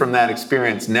learned from that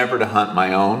experience never to hunt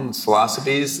my own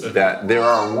psilocybes, that there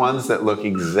are ones that look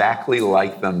exactly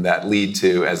like them that lead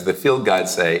to, as the field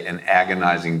guides say, an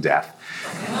agonizing death.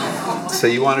 So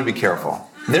you want to be careful.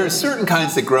 There are certain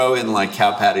kinds that grow in like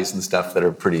cow patties and stuff that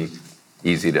are pretty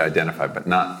easy to identify, but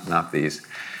not these.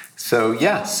 So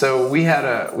yeah, so we had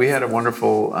a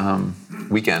wonderful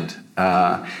weekend,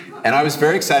 and I was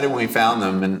very excited when we found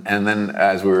them. And then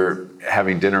as we were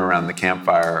having dinner around the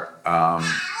campfire,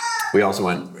 we also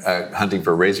went hunting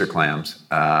for razor clams,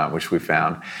 which we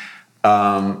found.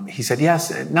 He said,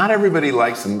 yes, not everybody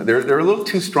likes them. They're a little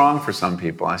too strong for some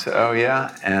people. I said, oh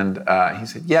yeah, and he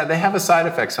said, yeah, they have a side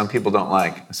effect some people don't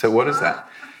like. I said, what is that?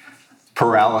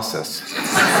 Paralysis.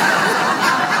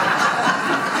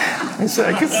 I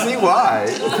said, I could see why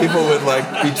people would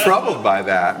like be troubled by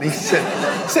that. And he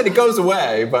said it goes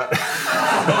away, but.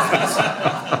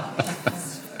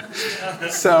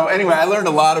 So anyway, I learned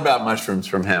a lot about mushrooms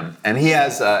from him, and he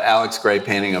has Alex Gray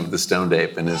painting of the stoned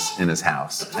ape in his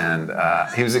house, and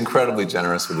he was incredibly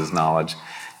generous with his knowledge,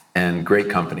 and great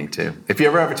company too. If you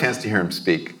ever have a chance to hear him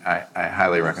speak, I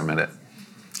highly recommend it.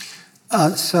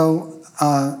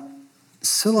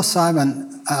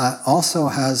 Psilocybin also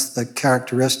has the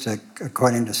characteristic,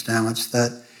 according to Stamets,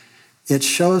 that it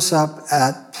shows up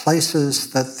at places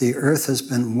that the earth has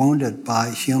been wounded by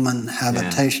human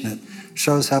habitation. Yeah. It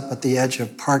shows up at the edge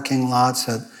of parking lots,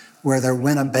 where there are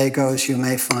Winnebagos, you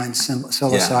may find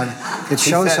psilocybin. Yeah. It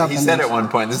shows up. He said at one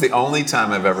point, this is the only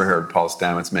time I've ever heard Paul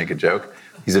Stamets make a joke.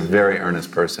 He's a very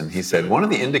earnest person. He said, one of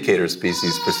the indicator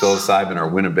species for psilocybin are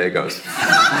Winnebagos.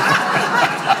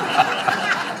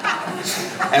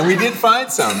 And we did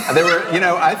find some. They were,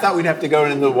 I thought we'd have to go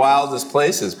into the wildest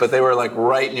places, but they were like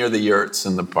right near the yurts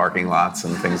and the parking lots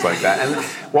and things like that. And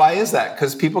why is that?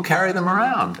 Because people carry them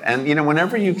around. And,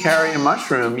 whenever you carry a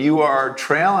mushroom, you are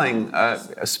trailing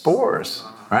spores,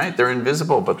 right? They're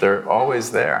invisible, but they're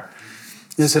always there.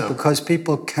 Is it because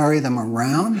people carry them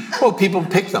around? Well, people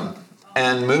pick them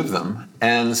and move them.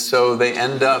 And so they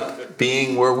end up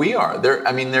being where we are. They're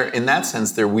in that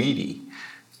sense, they're weedy.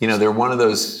 They're one of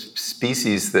those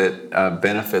species that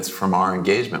benefits from our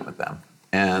engagement with them.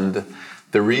 And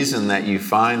the reason that you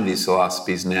find these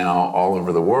psilocybes now all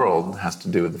over the world has to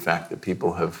do with the fact that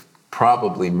people have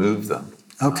probably moved them.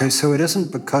 Okay, so it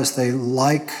isn't because they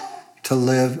like to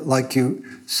live, like you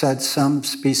said, some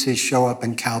species show up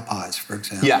in cow pies, for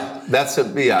example. Yeah,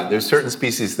 there's certain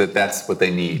species that's what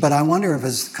they need. But I wonder if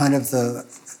it's kind of the,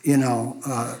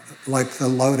 like the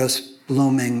lotus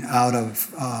blooming out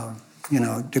of...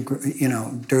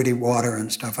 dirty water and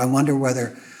stuff. I wonder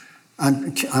whether,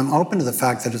 I'm open to the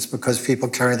fact that it's because people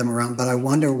carry them around, but I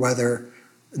wonder whether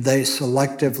they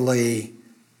selectively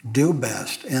do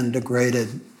best in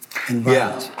degraded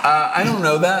environments. Yeah, I don't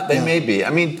know that. They may be.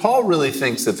 Paul really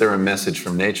thinks that they're a message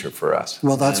from nature for us.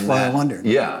 Well, that's why I wondered.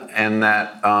 Yeah, and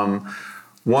that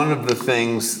one of the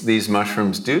things these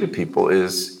mushrooms do to people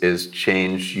is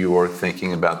change your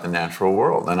thinking about the natural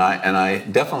world, and I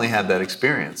definitely had that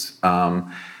experience.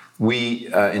 We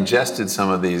ingested some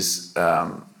of these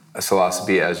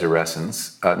psilocybe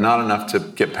azurescens, not enough to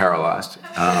get paralyzed.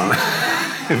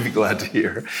 You'd be glad to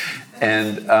hear.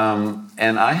 And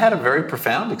I had a very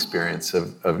profound experience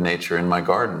of nature in my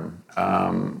garden.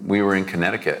 We were in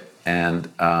Connecticut, and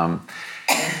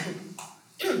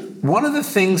one of the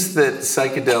things that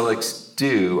psychedelics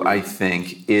do, I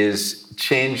think, is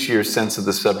change your sense of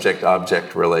the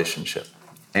subject-object relationship.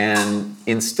 And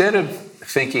instead of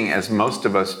thinking, as most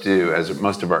of us do, as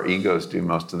most of our egos do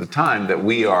most of the time, that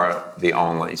we are the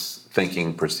only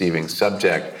thinking, perceiving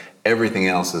subject, everything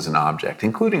else is an object,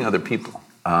 including other people,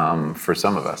 for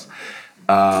some of us,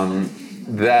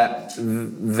 that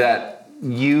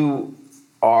you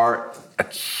are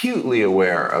acutely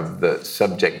aware of the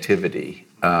subjectivity,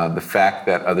 the fact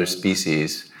that other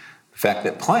species, the fact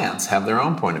that plants have their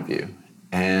own point of view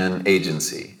and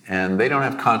agency. And they don't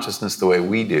have consciousness the way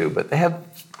we do, but they have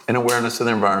an awareness of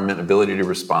their environment, ability to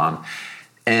respond.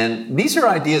 And these are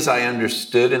ideas I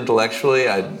understood intellectually.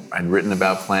 I'd written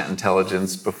about plant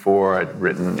intelligence before. I'd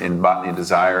written in Botany and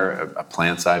Desire, A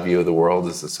Plant's Eye View of the World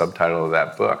is the subtitle of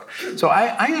that book. So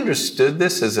I understood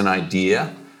this as an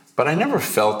idea, but I never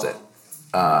felt it.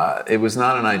 It was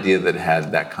not an idea that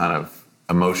had that kind of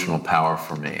emotional power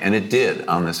for me. And it did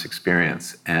on this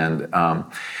experience. And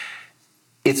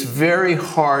it's very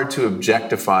hard to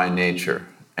objectify nature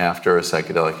after a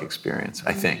psychedelic experience,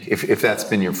 I think, if that's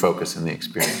been your focus in the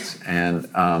experience. And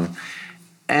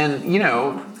you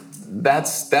know,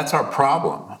 that's our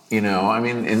problem. You know, I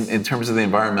mean, in terms of the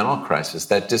environmental crisis,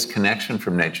 that disconnection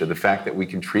from nature, the fact that we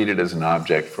can treat it as an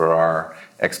object for our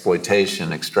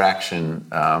exploitation, extraction,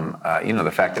 you know,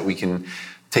 the fact that we can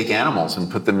take animals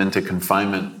and put them into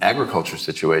confinement agriculture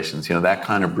situations, you know, that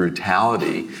kind of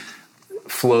brutality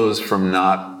flows from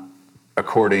not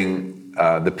according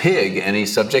the pig any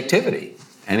subjectivity,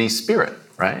 any spirit,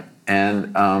 right?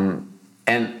 And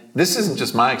this isn't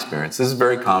just my experience. This is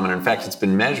very common. In fact, it's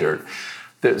been measured.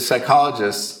 The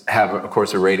psychologists have, of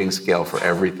course, a rating scale for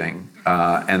everything,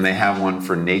 and they have one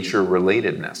for nature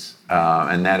relatedness,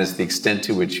 and that is the extent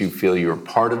to which you feel you're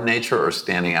part of nature or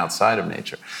standing outside of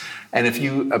nature. And if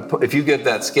you give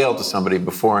that scale to somebody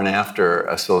before and after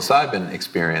a psilocybin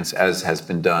experience, as has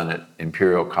been done at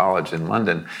Imperial College in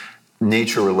London,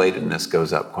 nature relatedness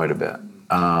goes up quite a bit.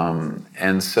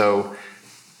 And so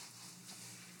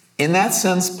in that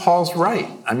sense, Paul's right.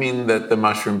 I mean, that the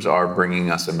mushrooms are bringing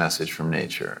us a message from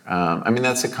nature. I mean,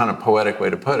 that's a kind of poetic way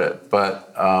to put it,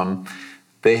 but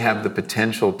they have the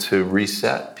potential to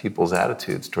reset people's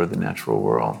attitudes toward the natural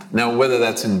world. Now, whether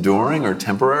that's enduring or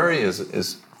temporary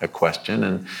is a question,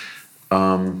 and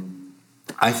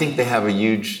I think they have a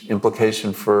huge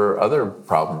implication for other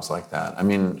problems like that. I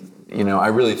mean, you know, I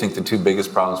really think the two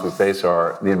biggest problems we face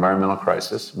are the environmental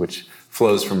crisis, which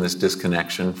flows from this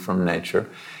disconnection from nature,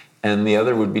 and the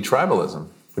other would be tribalism,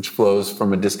 which flows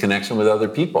from a disconnection with other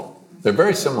people. They're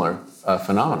very similar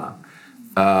phenomena,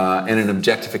 and an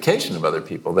objectification of other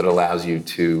people that allows you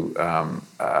to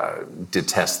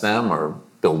detest them or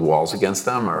build walls against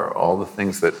them, or all the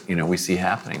things that, you know, we see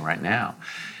happening right now.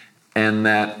 And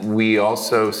that we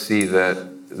also see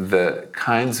that the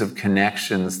kinds of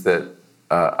connections that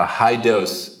a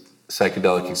high-dose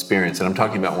psychedelic experience, and I'm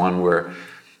talking about one where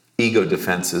ego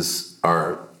defenses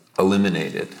are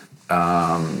eliminated,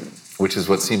 which is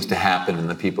what seems to happen in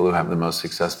the people who have the most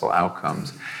successful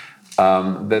outcomes,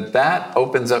 that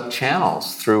opens up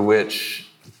channels through which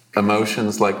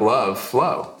emotions like love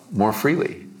flow more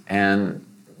freely and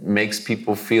makes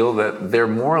people feel that they're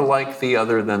more like the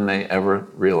other than they ever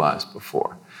realized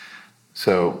before.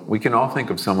 So we can all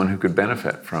think of someone who could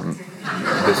benefit from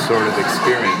this sort of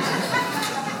experience.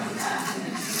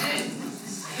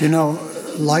 You know,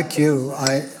 like you,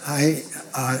 I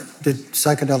did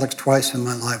psychedelics twice in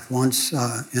my life, once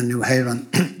in New Haven,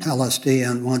 LSD,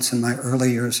 and once in my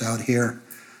early years out here,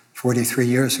 43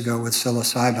 years ago with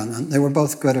psilocybin. And they were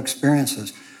both good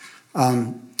experiences.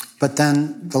 But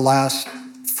then the last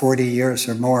 40 years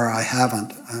or more, I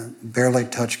haven't. Barely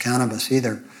touched cannabis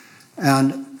either.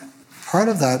 And part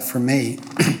of that for me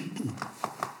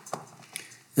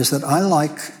is that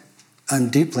I'm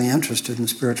deeply interested in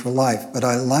spiritual life, but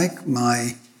I like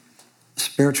my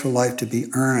spiritual life to be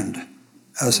earned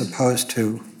as opposed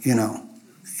to, you know,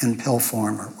 in pill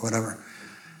form or whatever.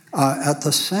 At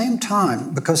the same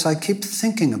time, because I keep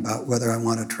thinking about whether I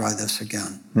want to try this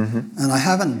again, and I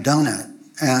haven't done it.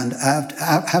 And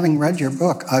having read your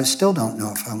book, I still don't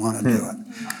know if I want to do it.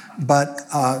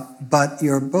 But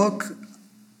your book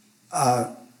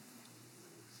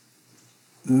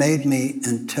made me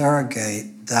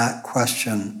interrogate that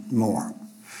question more.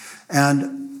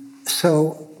 And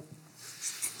so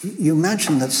you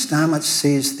mentioned that Stamets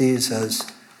sees these as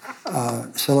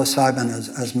psilocybin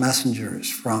as messengers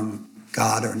from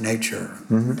God or nature.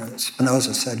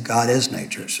 Spinoza said God is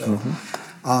nature. So.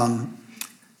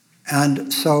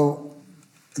 And so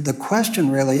the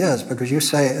question really is, because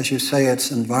as you say,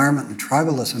 it's environment and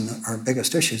tribalism that are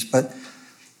biggest issues, but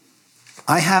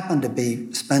I happen to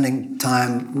be spending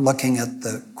time looking at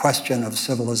the question of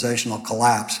civilizational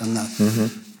collapse and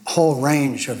the whole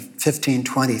range of 15,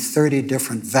 20, 30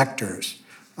 different vectors,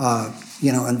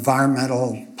 you know,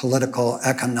 environmental, political,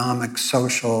 economic,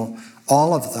 social,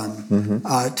 all of them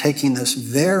taking this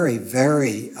very,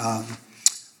 very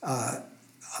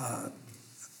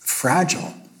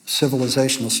fragile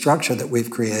civilizational structure that we've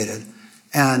created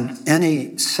And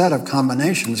any set of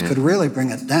combinations could really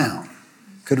bring it down,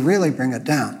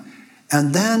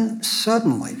 And then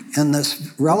suddenly, in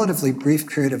this relatively brief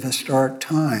period of historic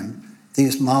time,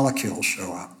 these molecules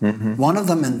show up. One of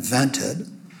them invented,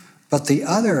 but the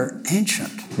other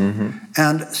ancient.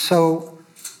 And so,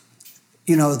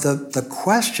 the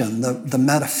question, the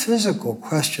metaphysical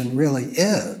question really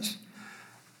is,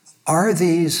 are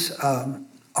these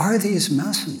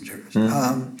messengers?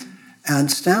 And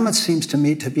Stamets seems to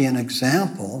me to be an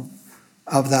example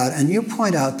of that. And you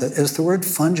point out that, is the word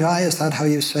fungi, is that how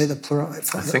you say the plural? I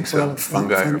think so,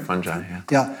 fungi or fungi, yeah.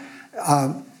 Yeah.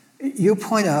 You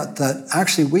point out that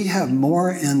actually we have more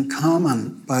in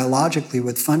common biologically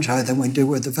with fungi than we do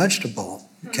with the vegetable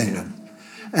kingdom.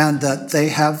 And that they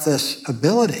have this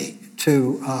ability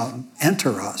to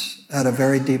enter us at a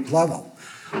very deep level.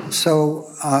 So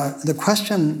the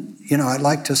question, I'd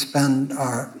like to spend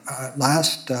our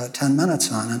last 10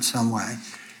 minutes on in some way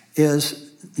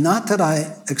is not that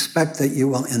I expect that you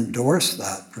will endorse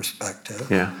that perspective,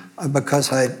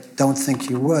 because I don't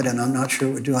think you would, and I'm not sure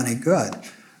it would do any good.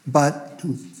 But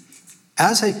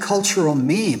as a cultural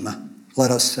meme,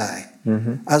 let us say,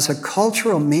 as a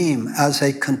cultural meme, as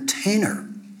a container,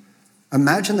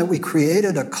 imagine that we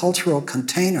created a cultural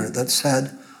container that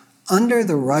said, under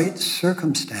the right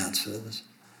circumstances,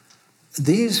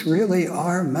 these really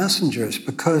are messengers,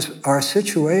 because our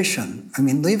situation,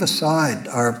 leave aside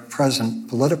our present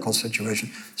political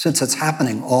situation, since it's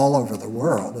happening all over the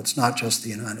world, it's not just the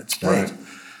United States. Right.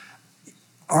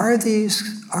 Are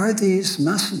these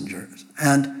messengers?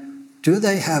 And do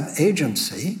they have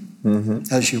agency,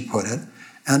 as you put it?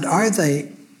 And are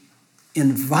they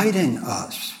inviting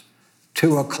us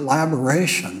to a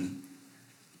collaboration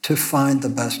to find the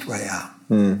best way out?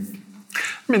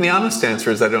 The honest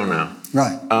answer is I don't know.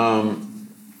 Right.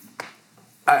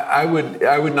 I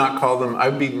would not call them. I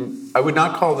would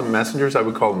not call them messengers. I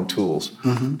would call them tools.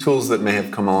 Tools that may have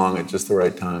come along at just the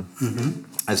right time,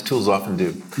 as tools often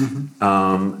do,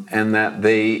 and that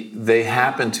they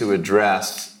happen to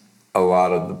address a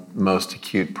lot of the most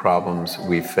acute problems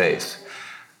we face.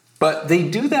 But they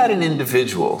do that in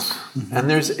individuals, and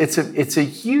it's a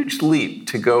huge leap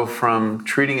to go from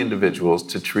treating individuals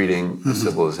to treating a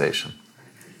civilization,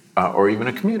 or even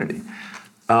a community.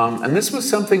 And this was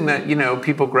something that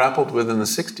people grappled with in the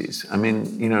 60s.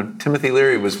 Timothy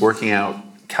Leary was working out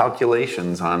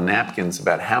calculations on napkins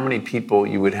about how many people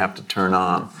you would have to turn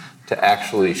on to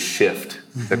actually shift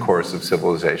the course of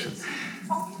civilization.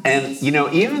 And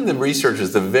even the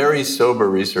researchers, the very sober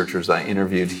researchers I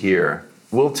interviewed here,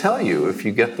 will tell you, if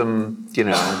you get them,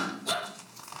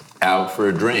 out for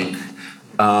a drink,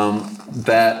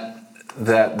 that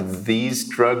these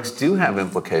drugs do have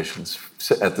implications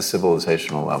at the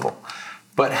civilizational level.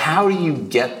 But how do you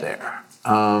get there?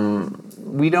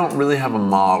 We don't really have a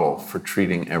model for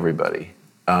treating everybody.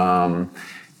 Fluoride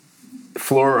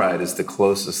is the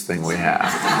closest thing we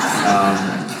have.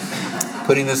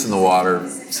 Putting this in the water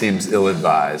seems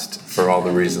ill-advised for all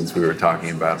the reasons we were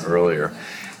talking about earlier.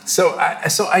 So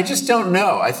I just don't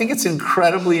know. I think it's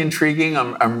incredibly intriguing.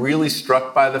 I'm really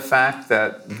struck by the fact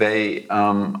that they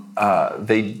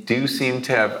do seem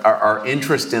to have, our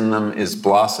interest in them is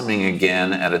blossoming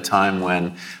again at a time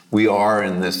when we are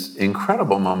in this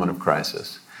incredible moment of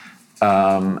crisis,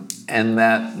 and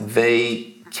that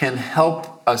they can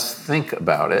help us think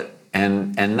about it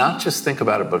and not just think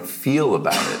about it, but feel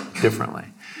about it differently.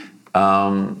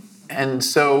 And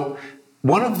so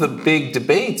one of the big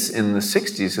debates in the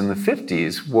 60s and the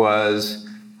 50s was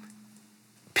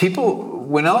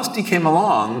when LSD came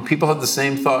along, people had the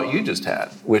same thought you just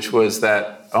had, which was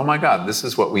that, oh my God, this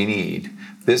is what we need.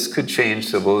 This could change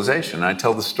civilization. I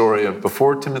tell the story of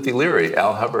before Timothy Leary,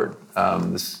 Al Hubbard,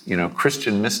 this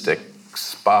Christian mystic,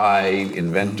 spy,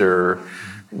 inventor,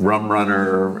 rum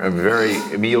runner,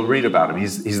 you'll read about him.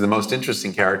 He's the most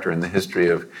interesting character in the history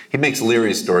of, he makes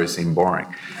Leary's story seem boring.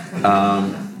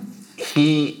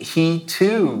 He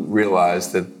too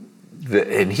realized that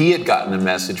and he had gotten a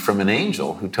message from an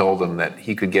angel who told him that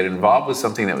he could get involved with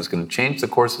something that was going to change the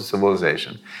course of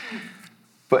civilization.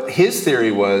 But his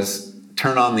theory was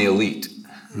turn on the elite,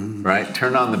 right?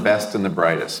 Turn on the best and the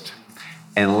brightest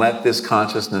and let this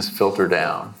consciousness filter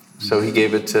down. So he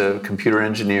gave it to computer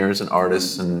engineers and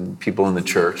artists and people in the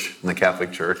church, in the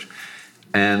Catholic Church.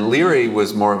 And Leary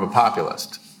was more of a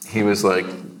populist. He was like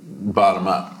bottom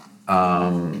up.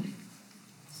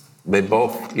 They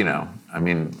both,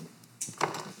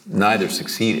 neither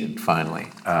succeeded finally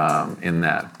in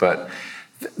that. But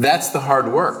that's the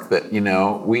hard work that,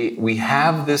 we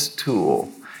have this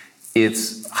tool.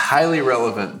 It's highly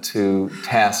relevant to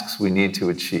tasks we need to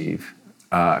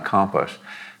accomplish.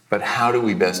 but how do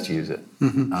we best use it?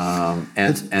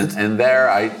 And there,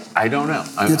 I don't know.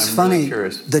 I'm funny really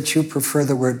curious. that you prefer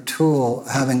the word tool,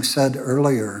 having said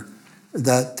earlier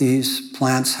that these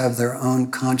plants have their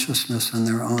own consciousness and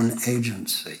their own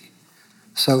agency.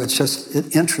 So it's just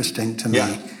interesting to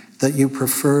me that you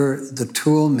prefer the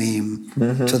tool meme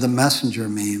to the messenger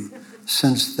meme,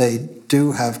 since they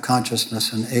do have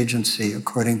consciousness and agency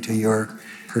according to your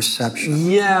perception.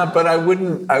 Yeah, but I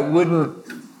wouldn't.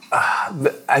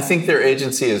 I think their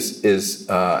agency is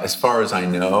as far as I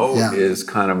know, is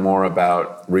kind of more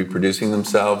about reproducing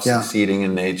themselves, succeeding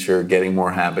in nature, getting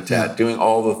more habitat, doing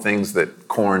all the things that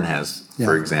corn has,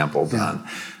 for example, done.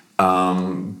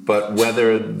 But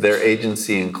whether their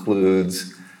agency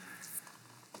includes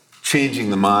changing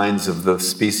the minds of the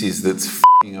species that's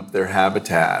f***ing up their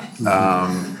habitat,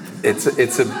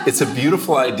 it's a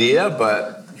beautiful idea,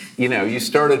 but you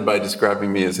started by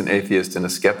describing me as an atheist and a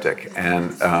skeptic,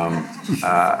 and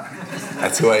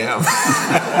that's who I am.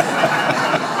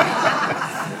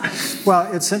 Well,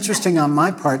 it's interesting on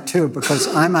my part, too, because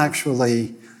I'm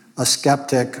actually a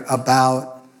skeptic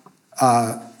about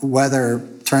whether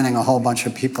turning a whole bunch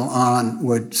of people on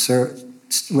would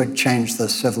change the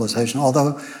civilization.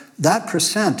 Although that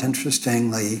percent,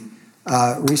 interestingly,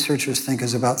 researchers think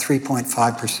is about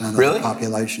 3.5% of the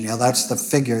population. Yeah, that's the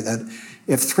figure, that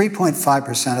if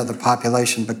 3.5% of the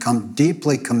population become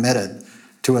deeply committed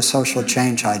to a social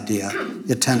change idea,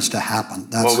 it tends to happen.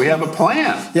 Well, we have a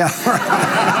plan. Yeah.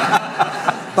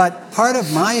 But part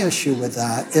of my issue with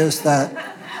that is that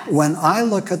when I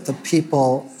look at the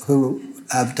people who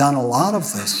have done a lot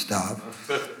of this stuff,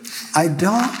 I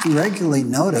don't regularly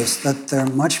notice that they're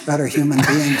much better human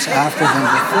beings after than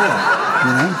before.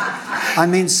 I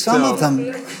mean, some of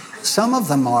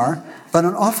them are, but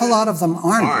an awful lot of them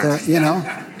aren't.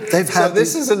 They've had. So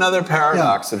this is another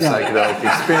paradox of psychedelic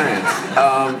experience,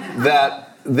 that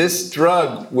this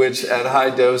drug, which at high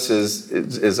doses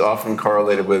is often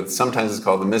correlated with, sometimes it's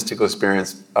called the mystical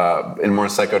experience, in more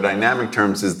psychodynamic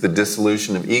terms is the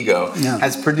dissolution of ego,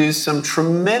 has produced some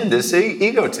tremendous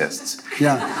egotists.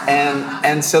 Yeah.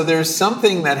 And so there's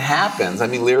something that happens. I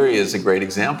mean, Lyria is a great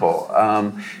example.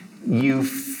 You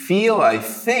feel, I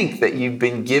think, that you've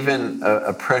been given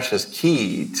a precious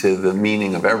key to the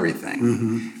meaning of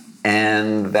everything.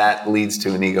 And that leads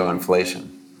to an ego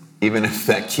inflation. Even if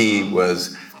that key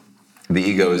was the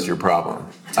ego is your problem.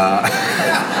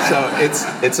 So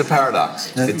it's a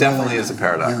paradox. It definitely is a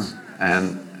paradox.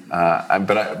 And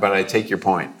but I take your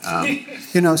point.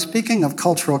 Speaking of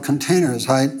cultural containers,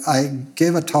 I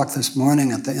gave a talk this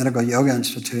morning at the Integral Yoga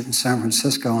Institute in San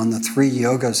Francisco on the 3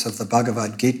 yogas of the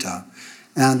Bhagavad Gita.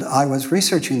 And I was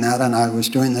researching that, and I was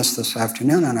doing this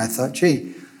afternoon, and I thought,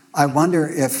 I wonder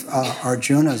if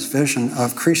Arjuna's vision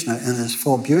of Krishna in his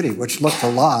full beauty, which looked a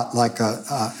lot like an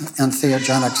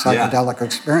entheogenic psychedelic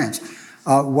experience,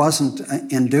 wasn't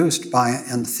induced by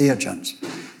entheogens.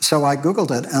 So I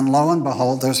Googled it, and lo and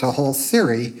behold, there's a whole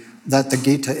theory that the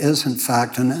Gita is, in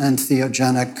fact, an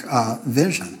entheogenic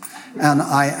vision. And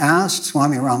I asked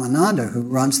Swami Ramananda, who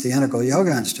runs the Integral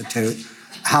Yoga Institute,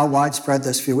 how widespread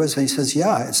this view is, and he says,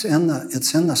 it's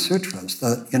in the sutras.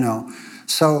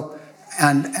 So.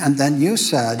 And then you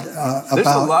said there's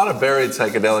a lot of buried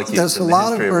psychedelic use. There's a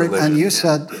lot of buried, and you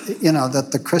said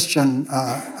that the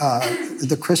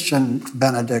Christian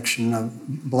benediction of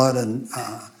blood and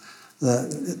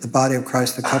the body of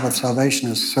Christ, the cup of salvation,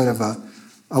 is sort of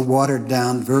a watered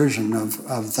down version of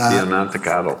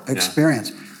that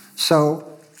experience. So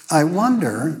I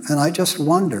wonder, and I just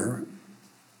wonder,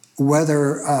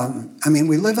 whether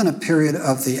we live in a period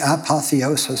of the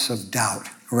apotheosis of doubt.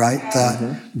 Right?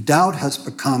 Doubt has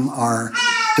become our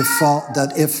default,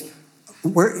 that if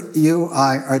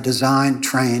I are designed,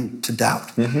 trained to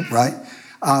doubt, right?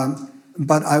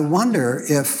 But I wonder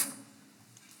if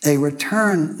a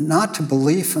return not to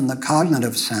belief in the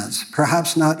cognitive sense,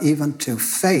 perhaps not even to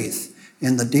faith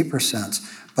in the deeper sense,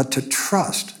 but to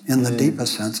trust in the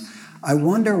deepest sense, I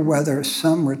wonder whether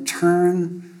some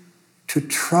return to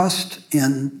trust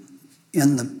in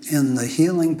the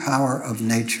healing power of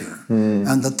nature,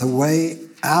 and that the way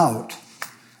out,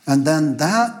 and then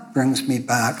that brings me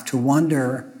back to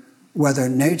wonder whether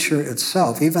nature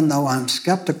itself, even though I'm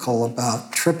skeptical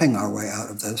about tripping our way out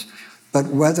of this, but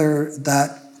whether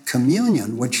that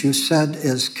communion, which you said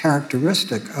is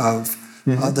characteristic of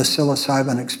the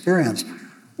psilocybin experience,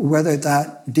 whether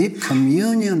that deep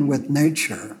communion with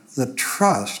nature, the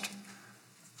trust,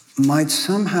 might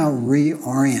somehow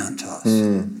reorient us.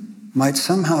 Might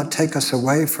somehow take us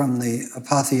away from the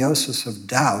apotheosis of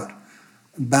doubt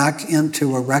back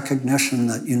into a recognition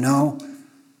that,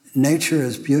 nature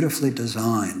is beautifully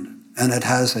designed, and it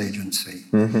has agency.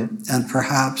 And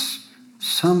perhaps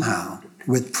somehow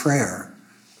with prayer,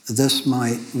 this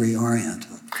might reorient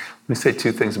it. Let me say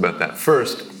two things about that.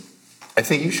 First, I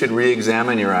think you should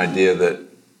re-examine your idea that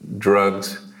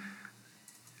drugs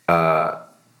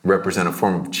represent a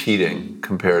form of cheating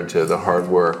compared to the hard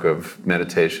work of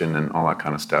meditation and all that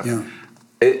kind of stuff. Yeah.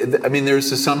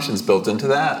 There's assumptions built into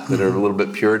that are a little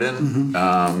bit Puritan.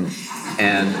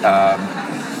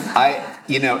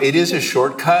 It is a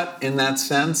shortcut in that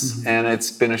sense, and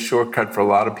it's been a shortcut for a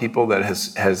lot of people that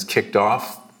has kicked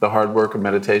off the hard work of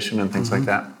meditation and things like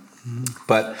that.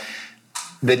 But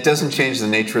that doesn't change the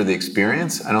nature of the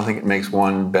experience. I don't think it makes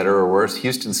one better or worse.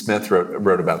 Houston Smith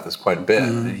wrote about this quite a bit,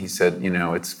 and he said,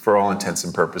 it's for all intents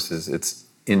and purposes, it's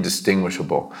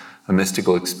indistinguishable, a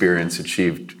mystical experience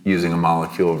achieved using a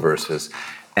molecule versus.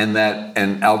 And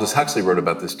Aldous Huxley wrote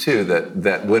about this too,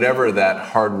 that whatever that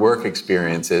hard work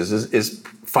experience is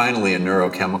finally a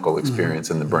neurochemical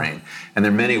experience in the brain. And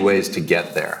there are many ways to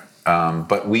get there.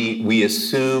 But we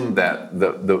assume that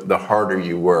the harder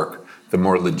you work, the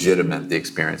more legitimate the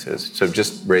experience is. So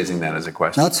just raising that as a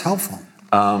question. That's helpful.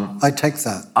 I take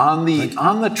that. On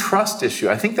the trust issue,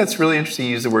 I think that's really interesting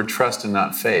to use the word trust and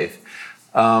not faith.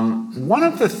 One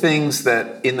of the things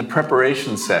that in the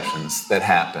preparation sessions that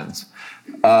happens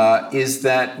is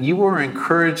that you are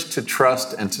encouraged to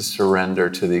trust and to surrender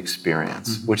to the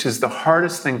experience, which is the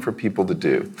hardest thing for people to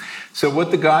do. So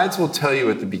what the guides will tell you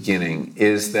at the beginning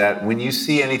is that when you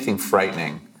see anything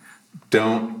frightening,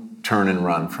 don't turn and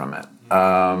run from it.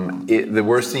 The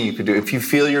worst thing you could do, if you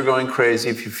feel you're going crazy,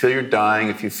 if you feel you're dying,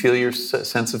 if you feel your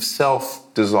sense of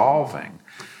self dissolving,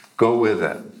 go with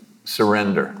it.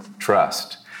 Surrender,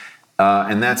 trust.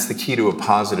 And that's the key to a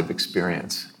positive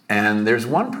experience. And there's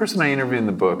one person I interviewed in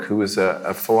the book who was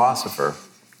a philosopher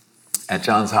at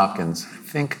Johns Hopkins, I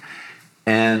think,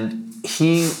 and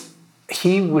he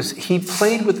played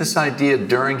with this idea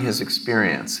during his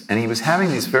experience, and he was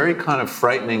having these very kind of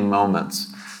frightening moments.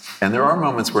 And there are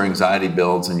moments where anxiety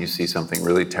builds and you see something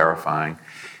really terrifying.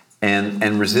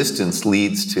 And resistance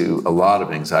leads to a lot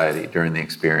of anxiety during the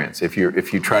experience. If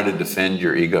you try to defend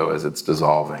your ego as it's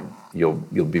dissolving, you'll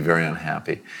be very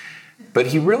unhappy. But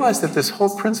he realized that this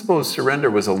whole principle of surrender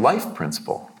was a life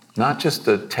principle, not just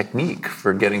a technique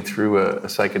for getting through a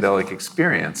psychedelic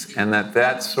experience, and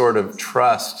that sort of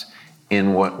trust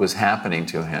in what was happening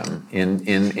to him,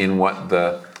 in what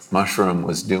the mushroom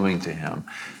was doing to him,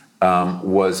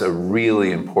 was a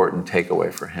really important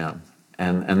takeaway for him.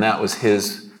 And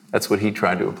that's what he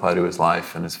tried to apply to his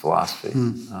life and his philosophy.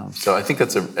 So I think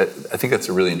that's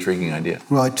a really intriguing idea.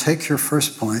 Well, I take your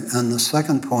first point, and the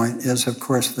second point is, of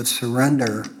course, that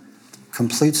surrender,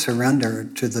 complete surrender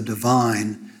to the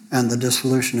divine and the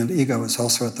dissolution of ego is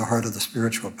also at the heart of the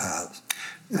spiritual paths.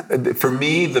 For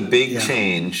me, the big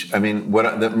change,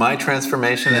 my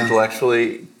transformation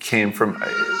intellectually came from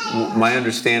my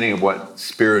understanding of what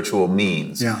spiritual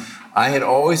means. Yeah. I had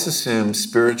always assumed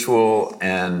spiritual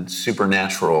and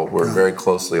supernatural were very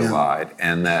closely allied,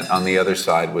 and that on the other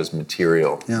side was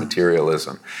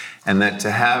materialism. And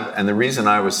the reason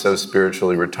I was so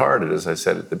spiritually retarded, as I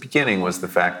said at the beginning, was the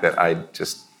fact that I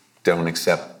just don't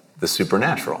accept the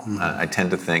supernatural. I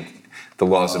tend to think the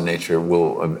laws of nature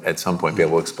will at some point be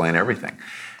able to explain everything.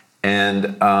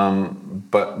 And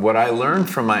but what I learned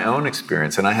from my own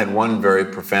experience, and I had one very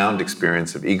profound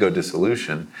experience of ego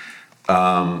dissolution,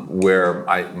 where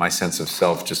my sense of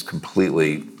self just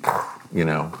completely,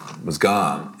 was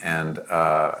gone, and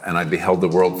I beheld the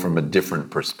world from a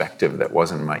different perspective that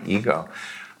wasn't my ego.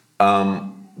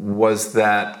 Was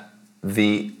that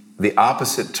the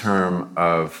opposite term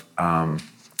of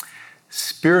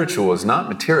spiritual was not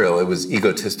material; it was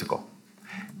egotistical,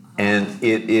 and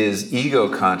it is ego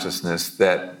consciousness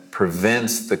that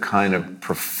prevents the kind of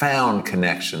profound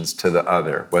connections to the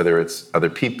other, whether it's other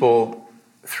people,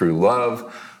 through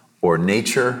love, or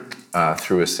nature,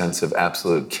 through a sense of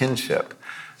absolute kinship,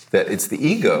 that it's the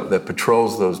ego that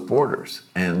patrols those borders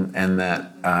and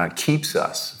that keeps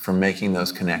us from making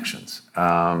those connections.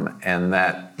 And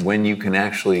that when you can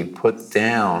actually put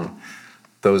down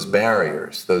those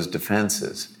barriers, those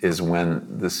defenses, is when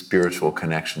the spiritual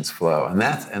connections flow. And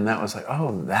that was like,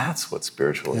 oh, that's what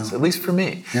spiritual is, at least for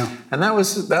me. Yeah. And that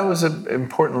was an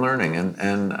important learning.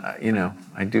 And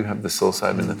I do have the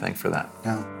psilocybin to thank for that.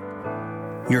 Yeah.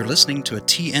 You're listening to a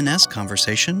TNS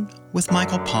conversation with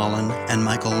Michael Pollan and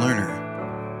Michael Lerner.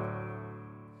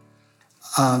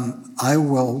 I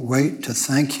will wait to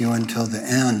thank you until the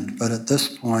end, but at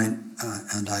this point,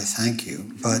 and I thank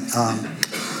you, but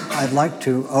I'd like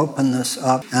to open this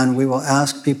up, and we will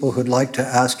ask people who'd like to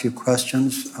ask you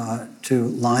questions to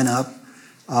line up.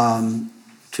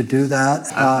 to do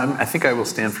that. I think I will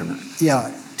stand for that.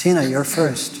 Yeah, Tina, you're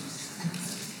first.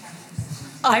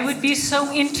 I would be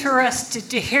so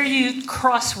interested to hear you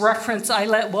cross-reference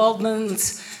Ayelet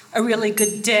Waldman's A Really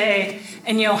Good Day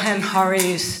and Johann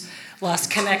Hari's Lost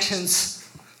Connections.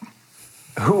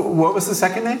 What was the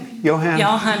second name? Johann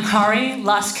Hari,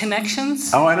 Lost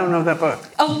Connections. Oh, I don't know that book.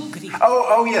 Oh, goody.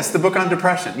 Oh, yes, the book on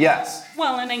depression. Yes.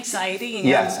 Well, and anxiety.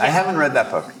 Yes, I haven't read that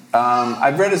book.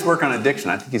 I've read his work on addiction.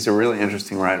 I think he's a really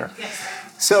interesting writer. Yes.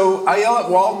 So Ayelet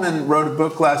Waldman wrote a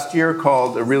book last year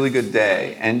called A Really Good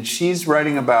Day, and she's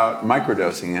writing about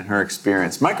microdosing and her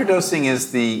experience. Microdosing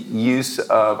is the use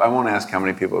of, I won't ask how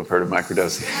many people have heard of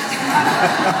microdosing.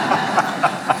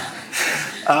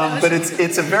 But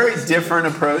it's a very different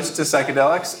approach to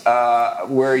psychedelics,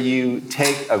 where you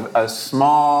take a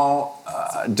small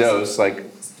dose, like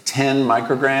 10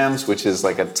 micrograms, which is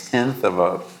like a tenth of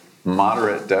a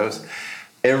moderate dose,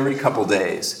 every couple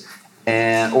days.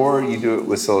 Or you do it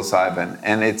with psilocybin.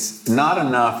 And it's not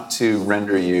enough to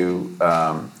render you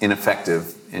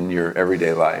ineffective in your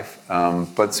everyday life.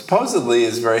 But supposedly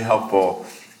is very helpful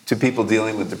to people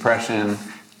dealing with depression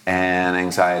and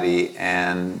anxiety,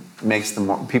 and makes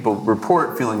them people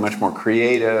report feeling much more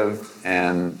creative,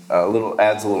 and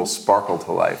adds a little sparkle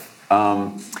to life.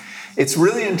 It's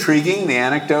really intriguing, the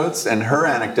anecdotes, and her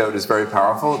anecdote is very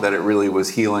powerful, that it really was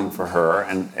healing for her,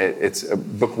 and it's a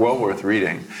book well worth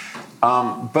reading.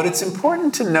 But it's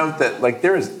important to note that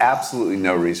there is absolutely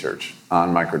no research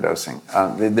on microdosing.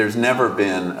 There's never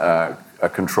been a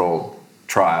controlled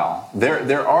trial.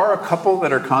 There are a couple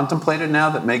that are contemplated now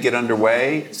that may get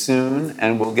underway soon,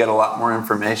 and we'll get a lot more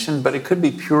information, but it could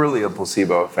be purely a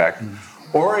placebo effect,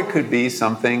 or it could be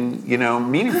something,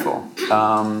 meaningful.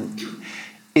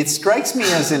 It strikes me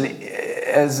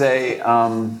as a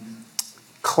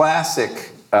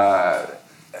classic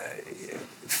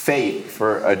fate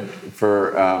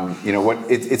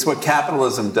it's what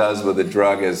capitalism does with a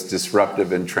drug as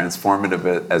disruptive and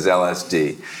transformative as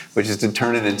LSD, which is to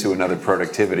turn it into another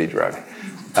productivity drug,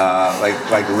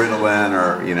 like Ritalin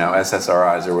or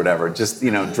SSRIs or whatever. Just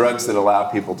drugs that allow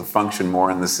people to function more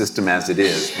in the system as it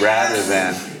is, rather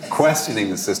than questioning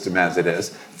the system as it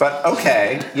is. But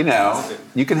okay,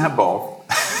 you can have both.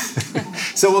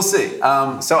 So we'll see.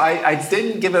 So I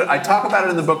didn't give it, I talk about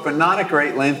it in the book, but not at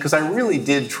great length, because I really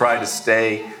did try to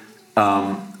stay,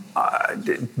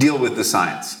 deal with the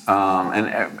science. And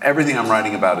everything I'm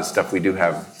writing about is stuff we do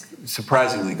have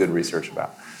surprisingly good research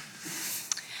about.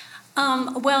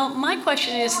 Well, my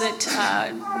question is that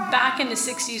back in the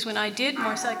 60s when I did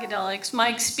more psychedelics, my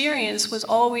experience was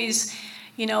always,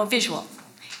 visual.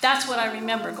 That's what I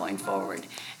remember going forward.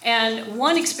 And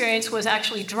one experience was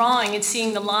actually drawing and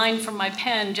seeing the line from my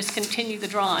pen just continue the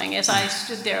drawing as I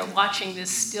stood there watching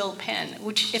this still pen,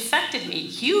 which affected me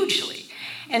hugely.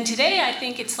 And today I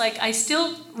think it's like I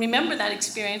still remember that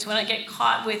experience when I get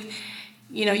caught with,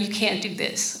 you can't do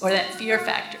this, or that fear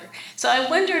factor. So I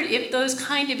wondered if those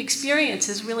kind of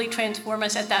experiences really transform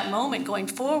us at that moment going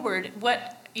forward.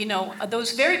 What,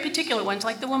 those very particular ones,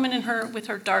 like the woman with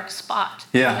her dark spot.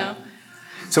 Yeah.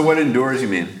 So what endures, you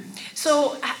mean?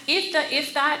 So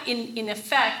if that, in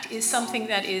effect, is something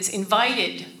that is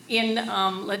invited in,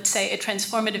 let's say, a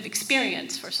transformative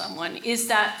experience for someone, is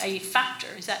that a factor?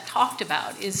 Is that talked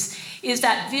about? Is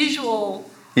that visual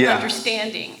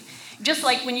understanding? Just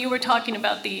like when you were talking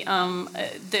about the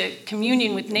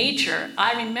communion with nature,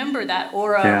 I remember that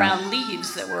aura around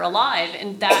leaves that were alive,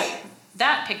 and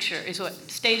that picture is what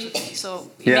stays with me.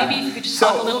 So maybe if you could just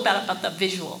talk a little bit about the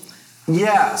visual.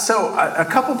 Yeah, so a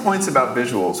couple points about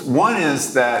visuals. One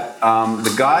is that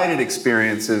the guided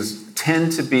experiences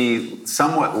tend to be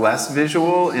somewhat less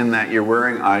visual, in that you're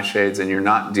wearing eye shades and you're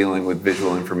not dealing with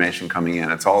visual information coming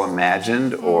in. It's all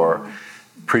imagined or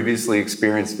previously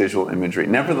experienced visual imagery.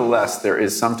 Nevertheless, there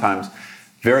is sometimes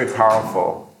very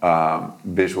powerful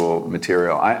visual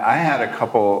material. I had a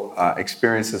couple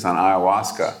experiences on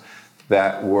ayahuasca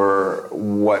that were,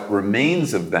 what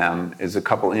remains of them is a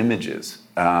couple images.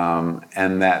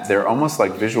 And that they're almost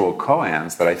like visual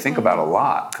koans that I think about a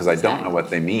lot, because I don't know what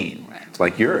they mean. Right.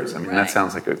 Like yours. I mean, that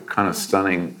sounds like a kind of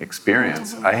stunning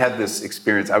experience. I had this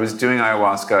experience. I was doing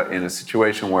ayahuasca in a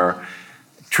situation where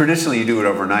traditionally you do it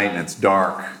overnight and it's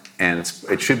dark, and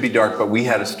it should be dark, but we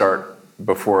had to start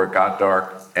before it got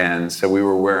dark, and so we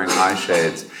were wearing eye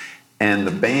shades. And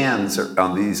the bands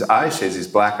on these eye shades, these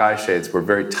black eye shades, were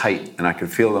very tight, and I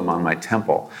could feel them on my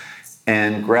temple.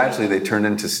 And gradually they turned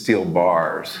into steel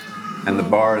bars, and the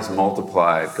bars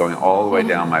multiplied, going all the way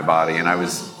down my body. And I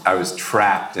was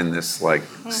trapped in this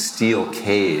steel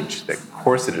cage that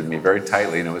corseted me very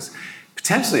tightly, and it was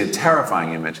potentially a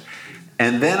terrifying image.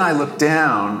 And then I looked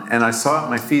down and I saw at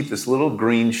my feet this little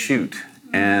green shoot.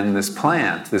 And this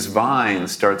plant, this vine,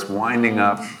 starts winding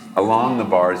up along the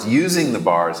bars, using the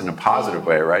bars in a positive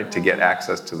way, right, to get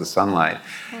access to the sunlight,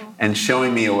 and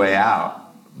showing me a way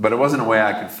out. But it wasn't a way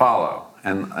I could follow.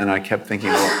 And I kept thinking,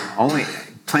 well, only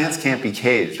plants can't be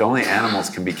caged. Only animals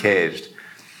can be caged.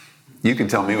 You can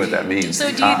tell me what that means.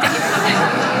 So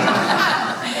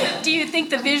do you think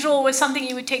the visual was something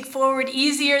you would take forward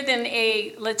easier than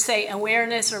a, let's say,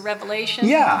 awareness or revelation?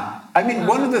 Yeah. I mean,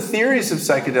 one of the theories of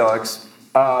psychedelics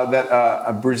that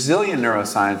a Brazilian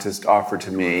neuroscientist offered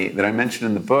to me that I mentioned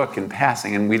in the book in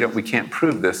passing, and we can't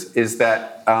prove this, is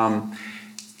that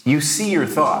you see your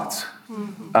thoughts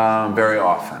very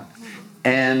often.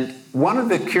 And one of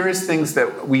the curious things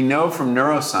that we know from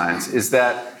neuroscience is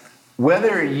that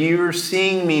whether you're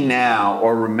seeing me now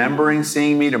or remembering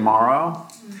seeing me tomorrow,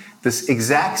 this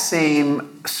exact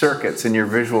same circuits in your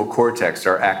visual cortex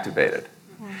are activated,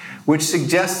 which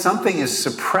suggests something is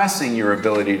suppressing your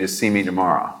ability to see me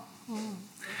tomorrow.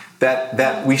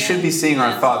 That we should be seeing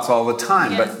our thoughts all the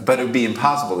time, but it would be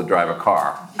impossible to drive a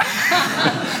car.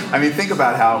 I mean, think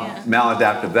about how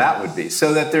maladaptive that would be.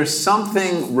 So that there's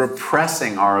something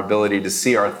repressing our ability to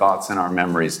see our thoughts and our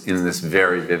memories in this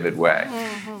very vivid way.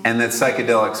 And that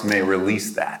psychedelics may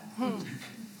release that.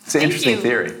 It's an interesting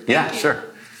theory. Yeah, sure.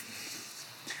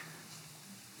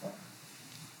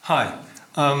 Hi.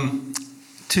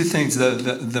 Two things.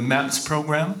 The MAPS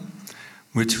program,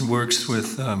 which works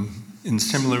with in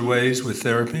similar ways with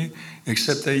therapy,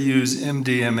 except they use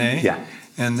MDMA. Yeah.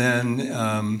 And then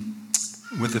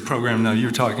with the program now you're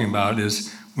talking about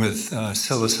is with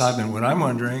psilocybin. What I'm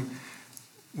wondering,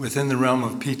 within the realm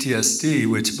of PTSD,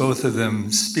 which both of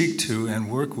them speak to and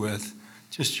work with,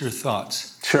 just your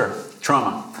thoughts. Sure.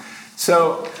 Trauma.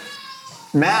 So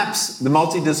MAPS, the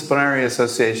Multidisciplinary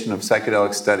Association of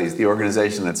Psychedelic Studies, the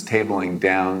organization that's tabling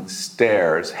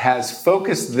downstairs, has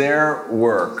focused their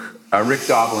work, Rick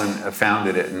Doblin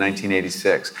founded it in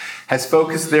 1986, has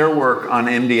focused their work on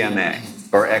MDMA,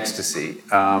 or ecstasy,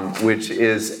 which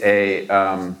is a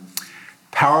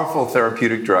powerful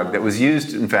therapeutic drug that was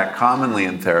used, in fact, commonly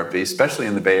in therapy, especially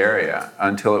in the Bay Area,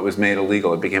 until it was made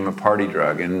illegal. It became a party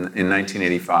drug. In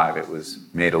 1985, it was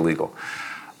made illegal.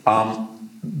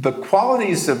 The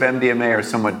qualities of MDMA are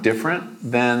somewhat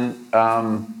different than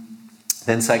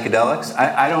psychedelics.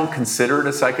 I don't consider it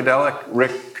a psychedelic.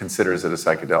 Rick considers it a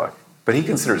psychedelic. But he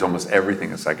considers almost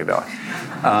everything a psychedelic,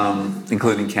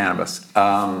 including cannabis.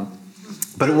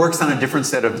 But it works on a different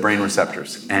set of brain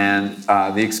receptors. And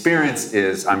the experience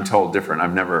is, I'm told, different.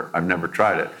 I've never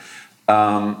tried it.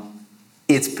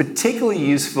 It's particularly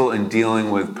useful in dealing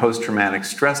with post-traumatic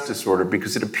stress disorder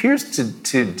because it appears to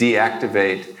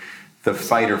deactivate the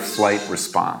fight or flight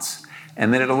response.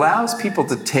 And then it allows people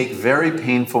to take very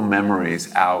painful memories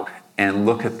out and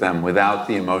look at them without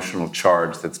the emotional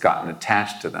charge that's gotten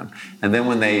attached to them. And then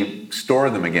when they store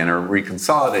them again or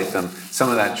reconsolidate them, some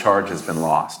of that charge has been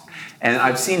lost. And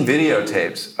I've seen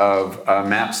videotapes of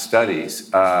MAPS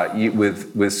studies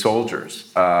with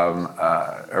soldiers,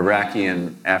 Iraqi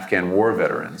and Afghan war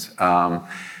veterans,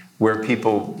 where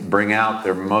people bring out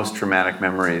their most traumatic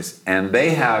memories, and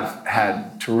they have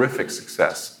had terrific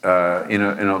success. In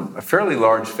a fairly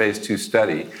large phase 2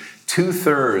 study,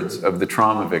 2/3 of the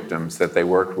trauma victims that they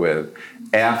worked with,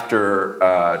 after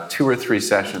 2 or 3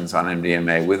 sessions on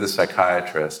MDMA with a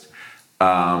psychiatrist,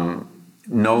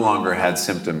 no longer had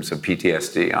symptoms of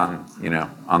PTSD on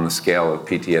the scale of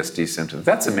PTSD symptoms.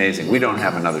 That's amazing. We don't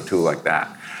have another tool like that.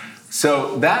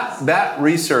 So that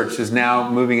research is now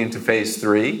moving into phase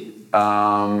 3.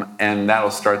 And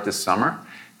that'll start this summer.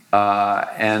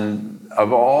 And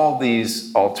of all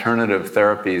these alternative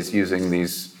therapies using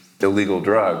these illegal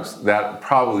drugs, that will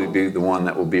probably be the one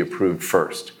that will be approved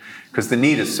first. Because the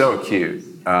need is so acute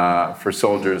for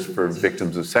soldiers, for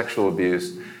victims of sexual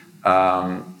abuse,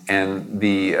 and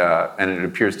it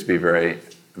appears to be very,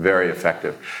 very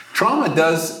effective. Trauma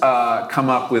does come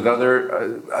up with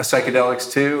other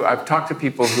psychedelics too. I've talked to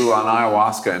people who on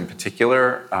ayahuasca in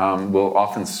particular will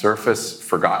often surface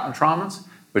forgotten traumas,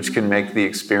 which can make the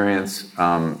experience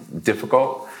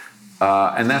difficult.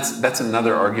 And that's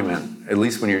another argument, at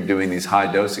least when you're doing these high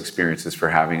dose experiences, for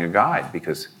having a guide,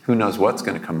 because who knows what's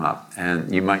going to come up,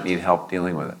 and you might need help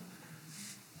dealing with it.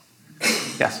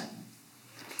 Yes?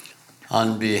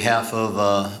 On behalf of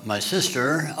my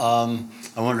sister, I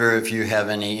wonder if you have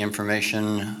any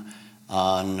information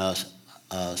on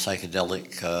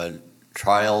psychedelic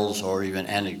trials or even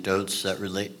anecdotes that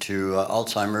relate to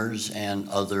Alzheimer's and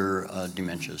other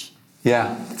dementias.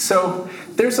 Yeah, so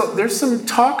there's some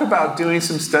talk about doing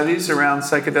some studies around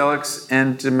psychedelics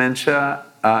and dementia.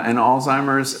 and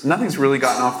Alzheimer's. Nothing's really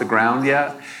gotten off the ground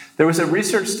yet. There was a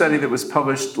research study that was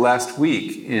published last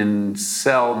week in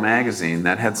Cell magazine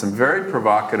that had some very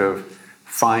provocative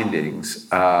findings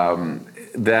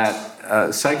that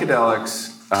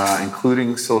psychedelics,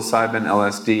 including psilocybin,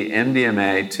 LSD,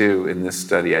 MDMA too, in this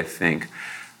study, I think,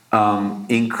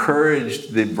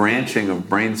 encouraged the branching of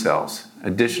brain cells.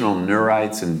 Additional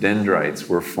neurites and dendrites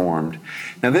were formed.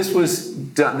 Now, this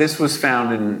was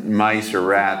found in mice or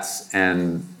rats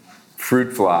and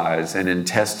fruit flies and in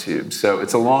test tubes. So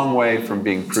it's a long way from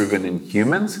being proven in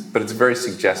humans, but it's very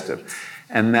suggestive.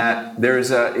 And that there's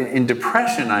in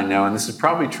depression, I know, and this is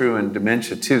probably true in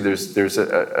dementia too, there's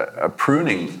a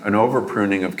pruning, an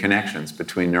over-pruning of connections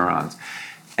between neurons.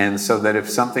 And so that if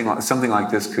something like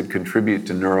this could contribute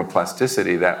to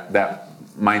neuroplasticity, that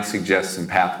might suggest some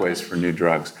pathways for new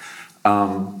drugs.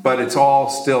 But it's all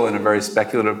still in a very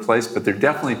speculative place, but there are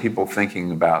definitely people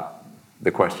thinking about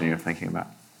the question you're thinking about.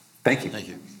 Thank you. Thank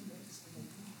you.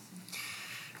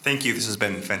 Thank you. This has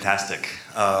been fantastic.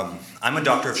 I'm a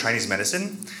doctor of Chinese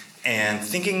medicine, and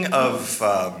thinking of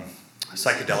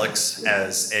psychedelics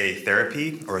as a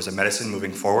therapy or as a medicine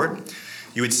moving forward,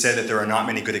 you would say that there are not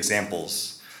many good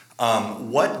examples.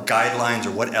 What guidelines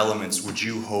or what elements would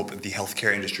you hope the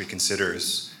healthcare industry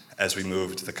considers as we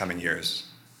move to the coming years?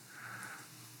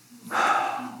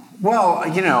 Well,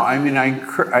 I mean,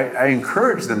 I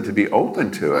encourage them to be open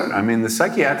to it. I mean, the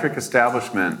psychiatric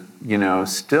establishment,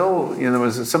 still,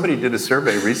 somebody did a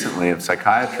survey recently of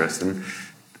psychiatrists, and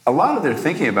a lot of their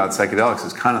thinking about psychedelics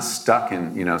is kind of stuck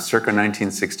in, circa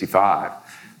 1965.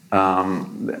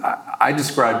 I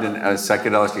described a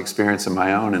psychedelic experience of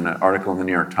my own in an article in the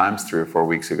New York Times 3 or 4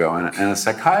 weeks ago, and a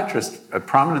psychiatrist, a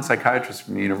prominent psychiatrist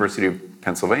from the University of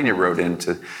Pennsylvania, wrote in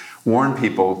to warn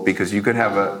people because you could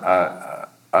have a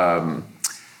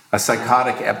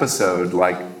psychotic episode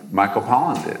like Michael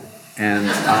Pollan did. And,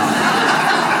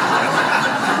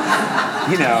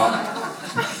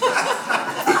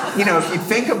 if you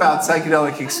think about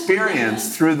psychedelic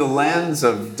experience through the lens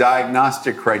of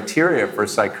diagnostic criteria for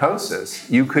psychosis,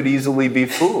 you could easily be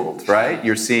fooled, right?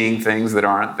 You're seeing things that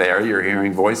aren't there. You're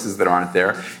hearing voices that aren't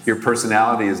there. Your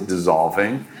personality is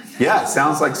dissolving. Yeah, it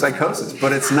sounds like psychosis,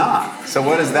 but it's not. So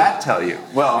what does that tell you?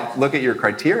 Well, look at your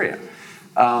criteria.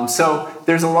 So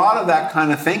there's a lot of that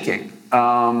kind of thinking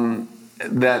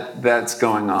that's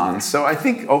going on. So I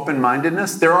think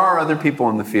open-mindedness. There are other people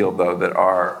in the field, though, that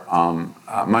are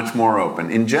much more open.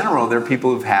 In general, there are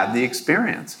people who've had the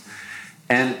experience.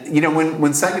 And,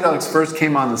 when psychedelics first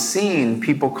came on the scene,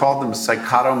 people called them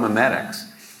psychotomimetics,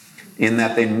 in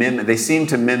that they seem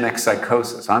to mimic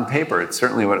psychosis. On paper, it's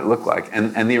certainly what it looked like.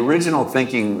 And the original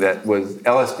thinking that was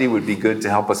LSD would be good to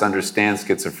help us understand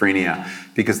schizophrenia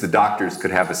because the doctors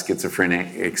could have a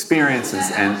schizophrenic experience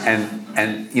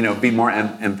and be more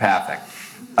empathic.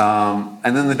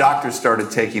 And then the doctors started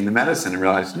taking the medicine and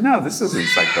realized, no, this isn't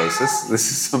psychosis.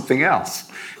 This is something else.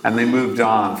 And they moved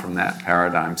on from that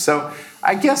paradigm. So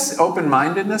I guess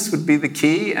open-mindedness would be the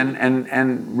key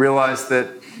and realize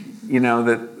that,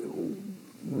 that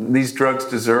these drugs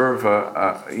deserve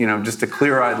just a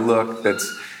clear-eyed look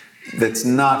that's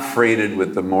not freighted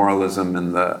with the moralism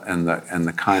and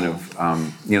the kind of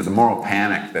the moral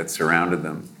panic that surrounded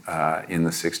them in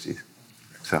the 60s.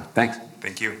 So thanks.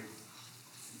 Thank you.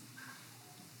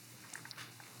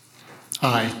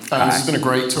 Hi. This has been a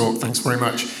great talk. Thanks very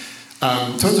much.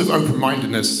 In terms of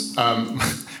open-mindedness,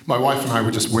 my wife and I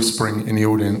were just whispering in the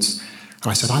audience, and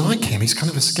I said, I like him. He's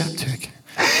kind of a skeptic.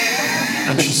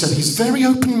 And she said, he's very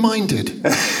open-minded.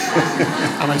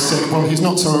 And I said, well, he's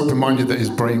not so open-minded that his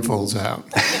brain falls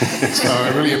out. So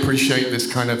I really appreciate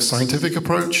this kind of scientific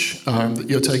approach that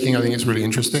you're taking. I think it's really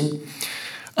interesting.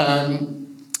 I'm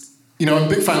a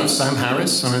big fan of Sam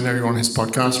Harris. I know you're on his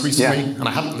podcast recently, and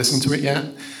I haven't listened to it yet.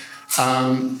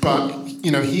 But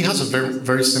he has a very,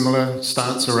 very similar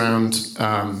stance around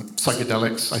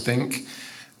psychedelics, I think.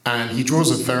 And he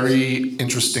draws a very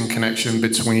interesting connection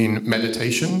between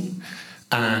meditation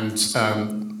and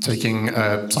taking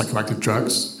psychoactive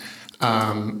drugs,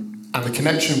 and the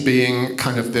connection being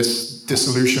kind of this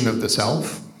dissolution of the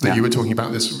self that you were talking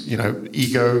about. This,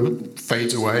 ego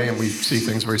fades away, and we see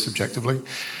things very subjectively.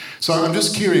 So I'm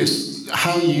just curious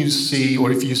how you see,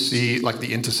 or if you see, like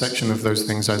the intersection of those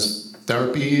things as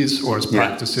therapies or as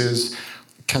practices.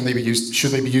 Can they be used?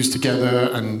 Should they be used together?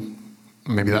 And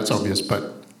maybe that's obvious,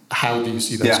 but how do you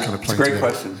see those kind of playing together?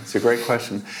 It's a great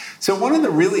question. So one of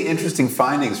the really interesting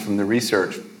findings from the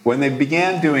research, when they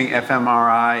began doing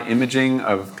fMRI imaging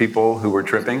of people who were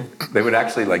tripping, they would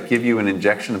actually give you an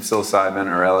injection of psilocybin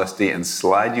or LSD and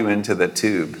slide you into the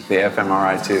tube, the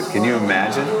fMRI tube. Can you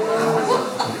imagine?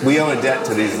 We owe a debt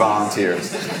to these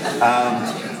volunteers.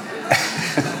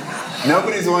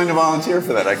 Nobody's willing to volunteer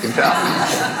for that, I can tell.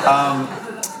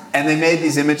 And they made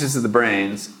these images of the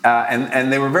brains,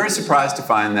 and they were very surprised to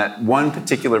find that one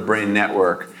particular brain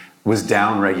network was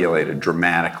downregulated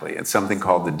dramatically. It's something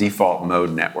called the default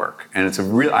mode network. And it's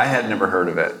I had never heard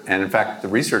of it. And in fact, the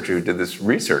researcher who did this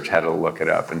research had to look it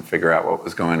up and figure out what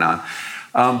was going on.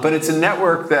 But it's a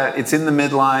network that it's in the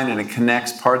midline, and it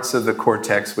connects parts of the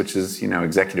cortex, which is,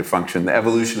 executive function, the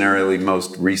evolutionarily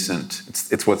most recent.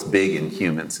 It's what's big in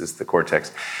humans is the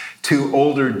cortex, to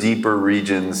older, deeper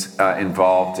regions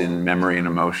involved in memory and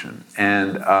emotion.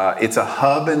 And it's a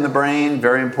hub in the brain,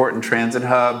 very important transit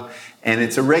hub, and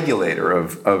it's a regulator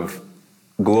of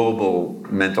global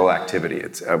mental activity.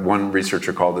 It's one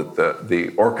researcher called it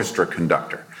the orchestra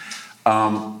conductor.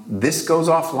 This goes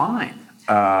offline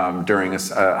during a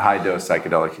high-dose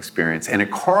psychedelic experience, and it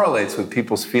correlates with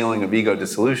people's feeling of ego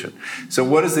dissolution. So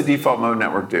what does the default mode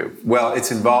network do? Well,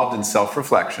 it's involved in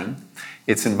self-reflection.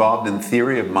 It's involved in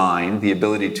theory of mind, the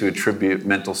ability to attribute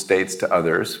mental states to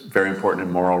others, very important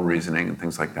in moral reasoning and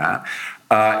things like that.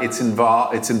 It's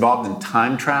involved in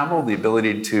time travel, the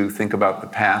ability to think about the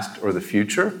past or the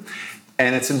future.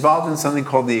 And it's involved in something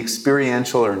called the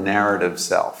experiential or narrative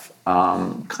self,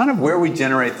 kind of where we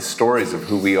generate the stories of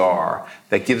who we are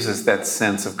that gives us that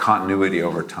sense of continuity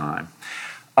over time.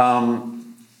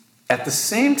 At the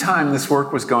same time this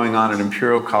work was going on at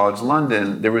Imperial College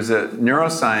London, there was a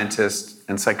neuroscientist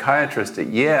and psychiatrist at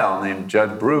Yale named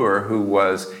Judd Brewer who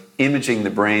was imaging the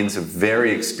brains of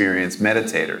very experienced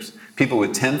meditators. People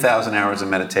with 10,000 hours of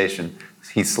meditation,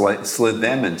 he slid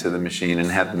them into the machine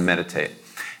and had them meditate.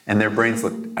 And their brains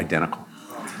looked identical.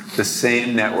 The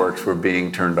same networks were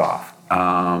being turned off.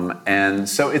 And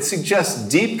so it suggests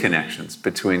deep connections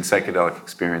between psychedelic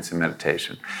experience and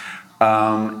meditation.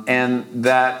 And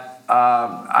that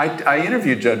I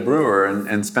interviewed Judd Brewer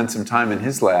and spent some time in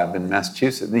his lab in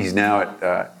Massachusetts. He's now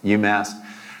at UMass.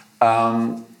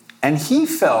 And he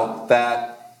felt that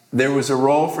there was a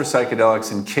role for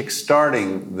psychedelics in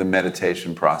kickstarting the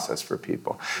meditation process for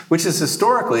people, which is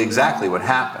historically exactly what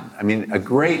happened. I mean, a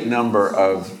great number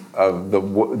of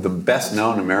the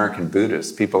best-known American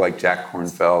Buddhists, people like Jack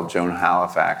Kornfeld, Joan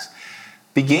Halifax,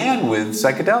 began with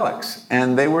psychedelics.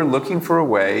 And they were looking for a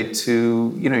way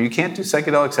to, you can't do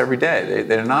psychedelics every day.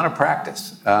 They're not a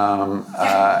practice.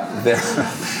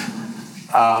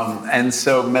 And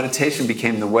so meditation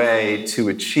became the way to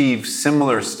achieve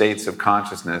similar states of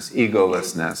consciousness,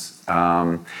 egolessness,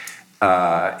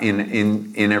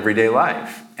 in everyday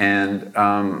life. And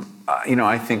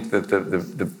I think that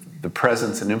the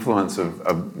presence and influence of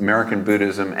American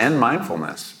Buddhism and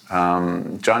mindfulness.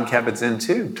 John Kabat-Zinn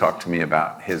too talked to me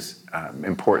about his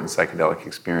important psychedelic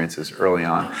experiences early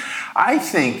on. I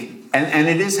think. And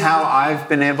it is how I've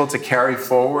been able to carry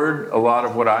forward a lot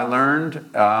of what I learned.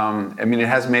 It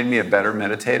has made me a better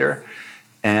meditator.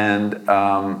 And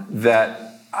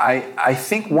that I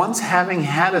think once having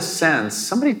had a sense,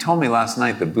 somebody told me last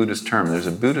night the Buddhist term, there's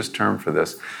a Buddhist term for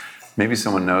this, maybe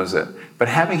someone knows it, but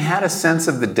having had a sense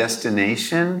of the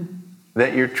destination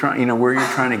that you're trying, where you're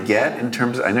trying to get in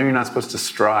terms of, I know you're not supposed to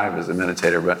strive as a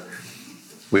meditator, but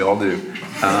we all do.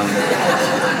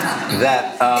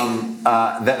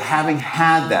 That having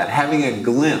had that, having a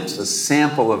glimpse, a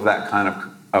sample of that kind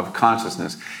of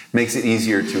consciousness makes it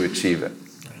easier to achieve it.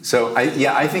 So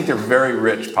I think there are very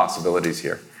rich possibilities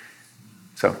here.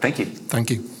 So thank you. Thank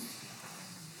you.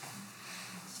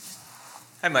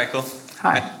 Hi, Michael.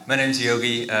 Hi. My name's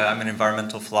Yogi. I'm an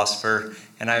environmental philosopher,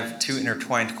 and I have two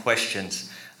intertwined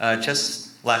questions.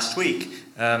 Just last week,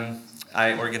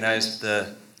 I organized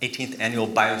the 18th Annual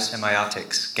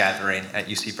Biosemiotics Gathering at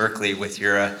UC Berkeley with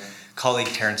your colleague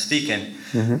Terence Deacon.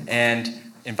 Mm-hmm. And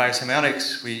in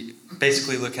biosemiotics, we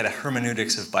basically look at a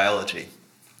hermeneutics of biology.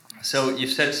 So you've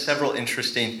said several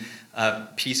interesting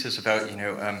pieces about,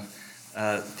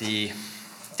 the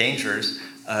dangers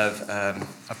of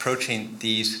approaching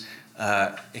these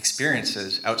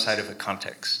experiences outside of a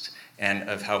context, and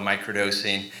of how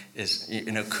microdosing is,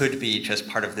 could be just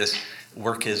part of this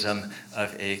workism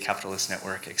of a capitalist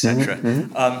network, etc.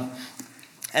 Mm-hmm.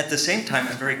 At the same time,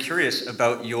 I'm very curious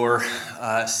about your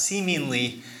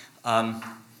seemingly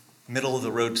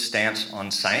middle-of-the-road stance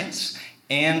on science,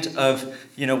 and of,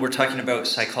 we're talking about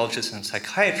psychologists and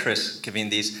psychiatrists giving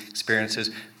these experiences,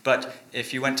 but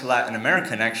if you went to Latin America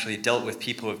and actually dealt with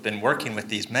people who have been working with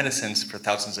these medicines for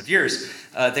thousands of years,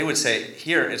 they would say,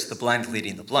 here it's the blind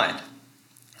leading the blind.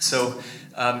 So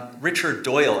Richard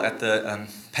Doyle at the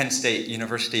Penn State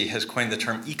University has coined the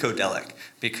term ecodelic,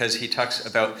 because he talks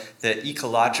about the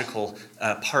ecological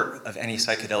part of any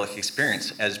psychedelic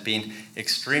experience as being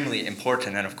extremely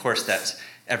important. And of course, that's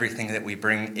everything that we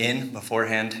bring in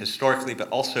beforehand historically, but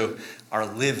also our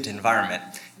lived environment.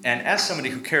 And as somebody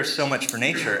who cares so much for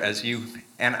nature, as you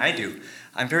and I do,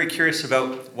 I'm very curious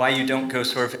about why you don't go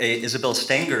sort of a Isabel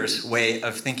Stenger's way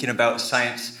of thinking about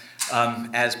science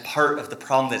as part of the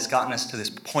problem that's gotten us to this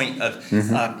point of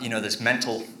this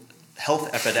mental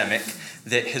health epidemic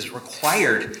that has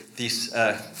required these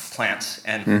plants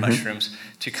and mushrooms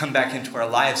to come back into our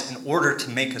lives in order to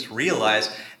make us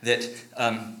realize that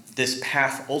this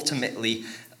path ultimately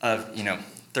of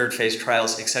third phase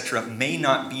trials, etc., may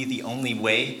not be the only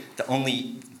way, the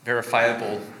only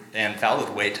verifiable and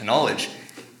valid way to knowledge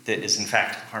that is in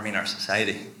fact harming our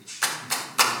society.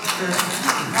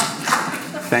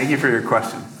 Thank you for your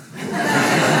question.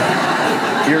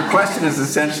 Your question is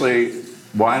essentially,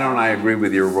 why don't I agree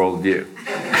with your worldview?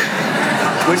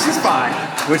 Which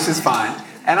is fine.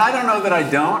 And I don't know that I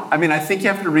don't. I mean, I think you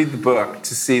have to read the book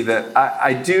to see that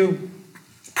I do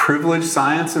privilege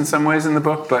science in some ways in the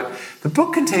book, but the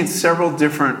book contains several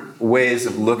different ways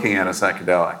of looking at a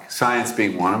psychedelic, science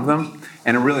being one of them,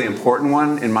 and a really important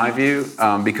one in my view,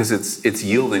 because it's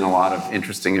yielding a lot of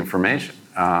interesting information.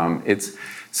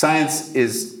 Science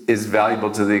is valuable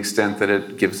to the extent that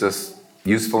it gives us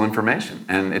useful information,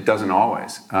 and it doesn't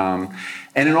always. And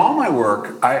in all my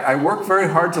work, I work very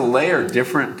hard to layer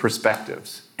different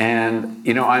perspectives. And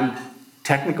I'm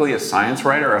technically a science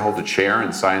writer. I hold a chair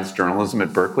in science journalism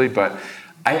at Berkeley, but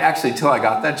I actually, till I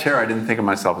got that chair, I didn't think of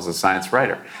myself as a science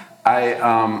writer. I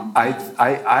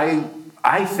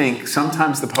think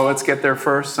sometimes the poets get there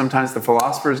first, sometimes the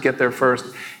philosophers get there first,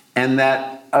 and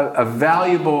that a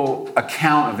valuable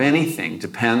account of anything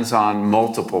depends on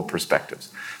multiple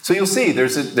perspectives. So you'll see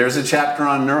there's a chapter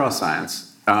on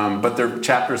neuroscience, but there are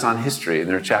chapters on history, and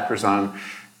there are chapters on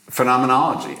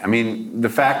phenomenology. I mean, the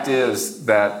fact is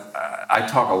that I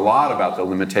talk a lot about the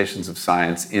limitations of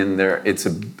science in its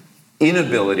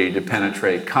inability to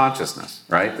penetrate consciousness,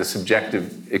 right? The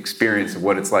subjective experience of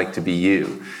what it's like to be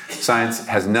you. Science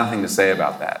has nothing to say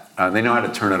about that. They know how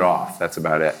to turn it off. That's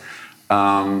about it.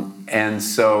 And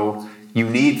so you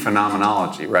need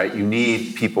phenomenology, right? You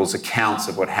need people's accounts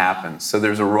of what happens. So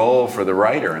there's a role for the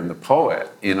writer and the poet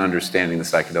in understanding the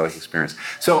psychedelic experience.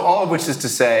 So all of which is to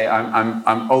say,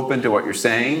 I'm open to what you're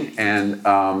saying, and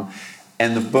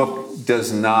the book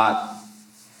does not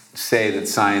say that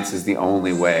science is the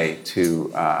only way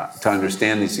to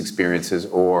understand these experiences,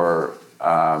 or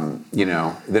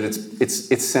that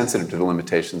it's sensitive to the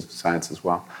limitations of science as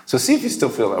well. So see if you still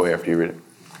feel that way after you read it.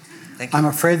 I'm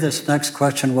afraid this next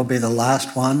question will be the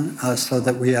last one, so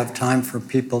that we have time for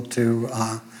people to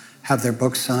have their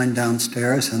books signed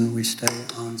downstairs and we stay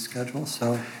on schedule.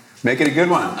 So make it a good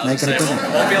one. It won't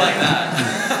be like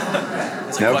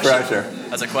that. No pressure.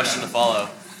 That's a question to follow.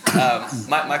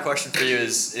 My question for you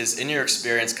is in your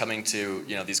experience coming to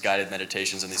these guided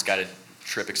meditations and these guided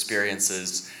trip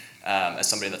experiences, as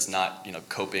somebody that's not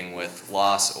coping with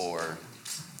loss or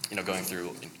going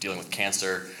through dealing with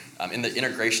cancer, in the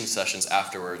integration sessions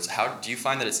afterwards, how do you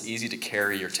find that it's easy to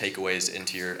carry your takeaways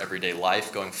into your everyday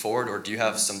life going forward, or do you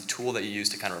have some tool that you use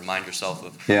to kind of remind yourself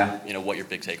of what your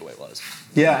big takeaway was?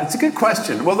 Yeah, it's a good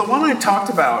question. Well, the one I talked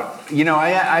about,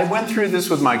 I went through this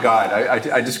with my guide.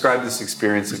 I described this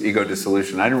experience of ego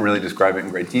dissolution. I didn't really describe it in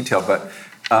great detail, but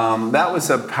that was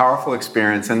a powerful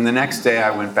experience. And the next day I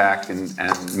went back and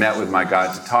met with my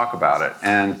guide to talk about it.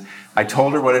 And I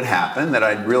told her what had happened, that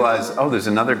I'd realized, there's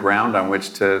another ground on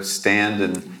which to stand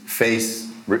and face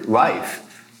life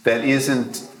that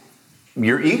isn't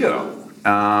your ego,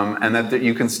 and that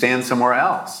you can stand somewhere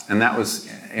else. And that was,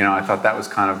 I thought that was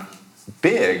kind of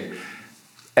big.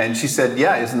 And she said,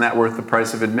 yeah, isn't that worth the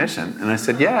price of admission? And I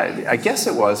said, yeah, I guess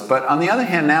it was. But on the other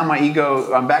hand, now my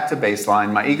ego, I'm back to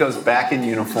baseline. My ego's back in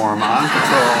uniform, on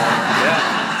patrol.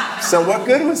 Yeah. So what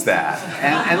good was that?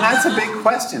 And that's a big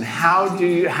question. How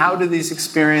do these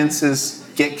experiences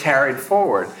get carried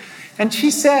forward? And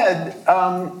she said,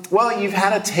 well, you've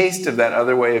had a taste of that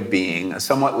other way of being, a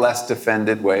somewhat less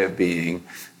defended way of being,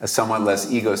 a somewhat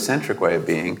less egocentric way of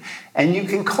being, and you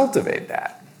can cultivate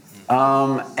that.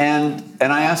 And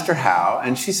I asked her how,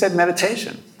 and she said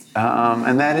meditation.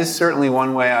 And that is certainly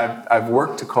one way I've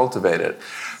worked to cultivate it.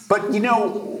 But,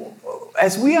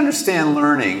 as we understand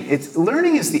learning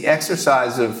is the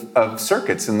exercise of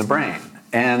circuits in the brain.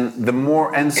 And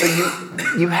so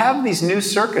you have these new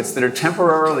circuits that are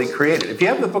temporarily created. If you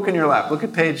have the book in your lap, look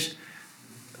at page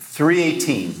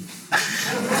 318.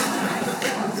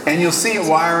 And you'll see a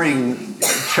wiring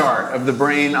chart of the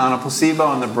brain on a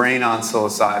placebo and the brain on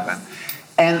psilocybin.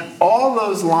 And all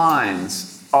those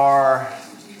lines are,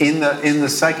 in the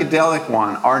psychedelic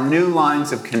one, are new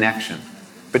lines of connection.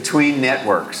 between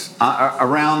networks.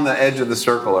 Around the edge of the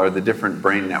circle are the different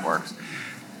brain networks.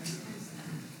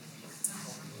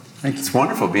 It's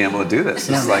wonderful being able to do this.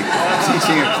 It's like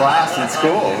teaching a class in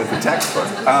school with a textbook.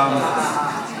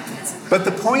 But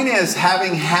the point is,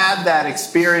 having had that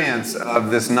experience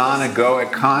of this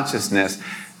non-egoic consciousness,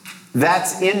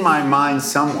 that's in my mind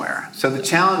somewhere. So the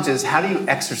challenge is, how do you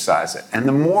exercise it? And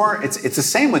the more, it's the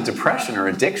same with depression or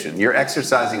addiction. You're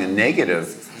exercising a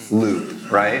negative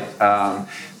loop, right?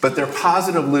 But they're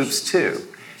positive loops too.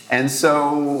 And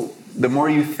so the more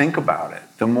you think about it,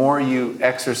 the more you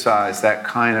exercise that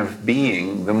kind of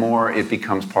being, the more it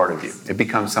becomes part of you. It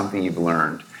becomes something you've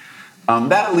learned.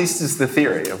 That at least is the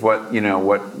theory of what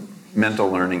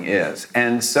mental learning is.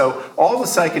 And so all the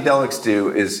psychedelics do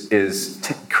is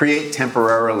create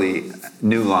temporarily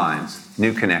new lines,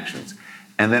 new connections.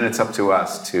 And then it's up to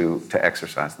us to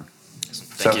exercise them.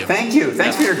 Thank you.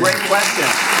 Thanks for your great question.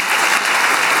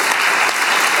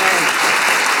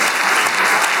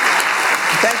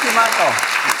 Thank you, Michael.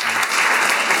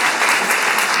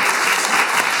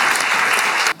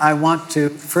 I want to,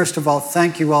 first of all,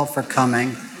 thank you all for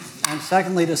coming. And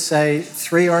secondly, to say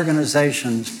 3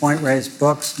 organizations, Point Reyes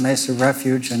Books, Mesa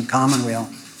Refuge, and Commonweal,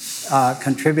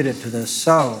 contributed to this.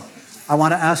 So I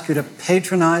want to ask you to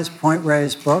patronize Point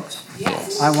Reyes Books.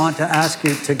 Yes. I want to ask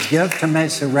you to give to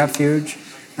Mesa Refuge.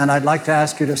 And I'd like to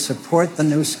ask you to support the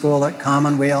New School at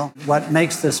Commonweal. What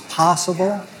makes this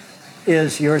possible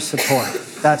is your support.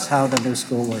 That's how the New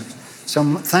School works. So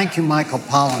thank you, Michael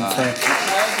Pollan, for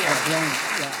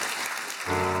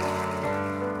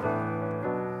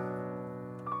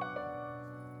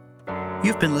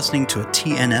You've been listening to a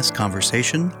TNS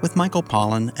conversation with Michael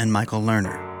Pollan and Michael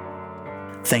Lerner.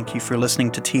 Thank you for listening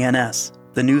to TNS,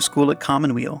 the New School at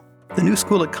Commonweal. The New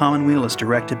School at Commonweal is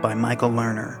directed by Michael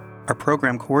Lerner. Our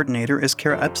program coordinator is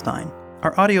Kara Epstein.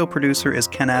 Our audio producer is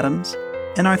Ken Adams.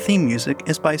 And our theme music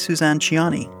is by Suzanne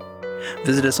Ciani.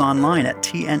 Visit us online at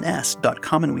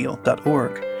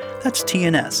tns.commonweal.org. That's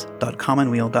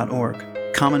tns.commonweal.org.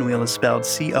 Commonweal is spelled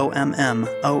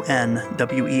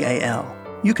COMMONWEAL.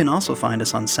 You can also find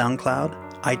us on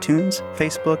SoundCloud, iTunes,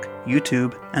 Facebook,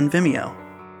 YouTube, and Vimeo.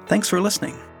 Thanks for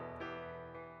listening.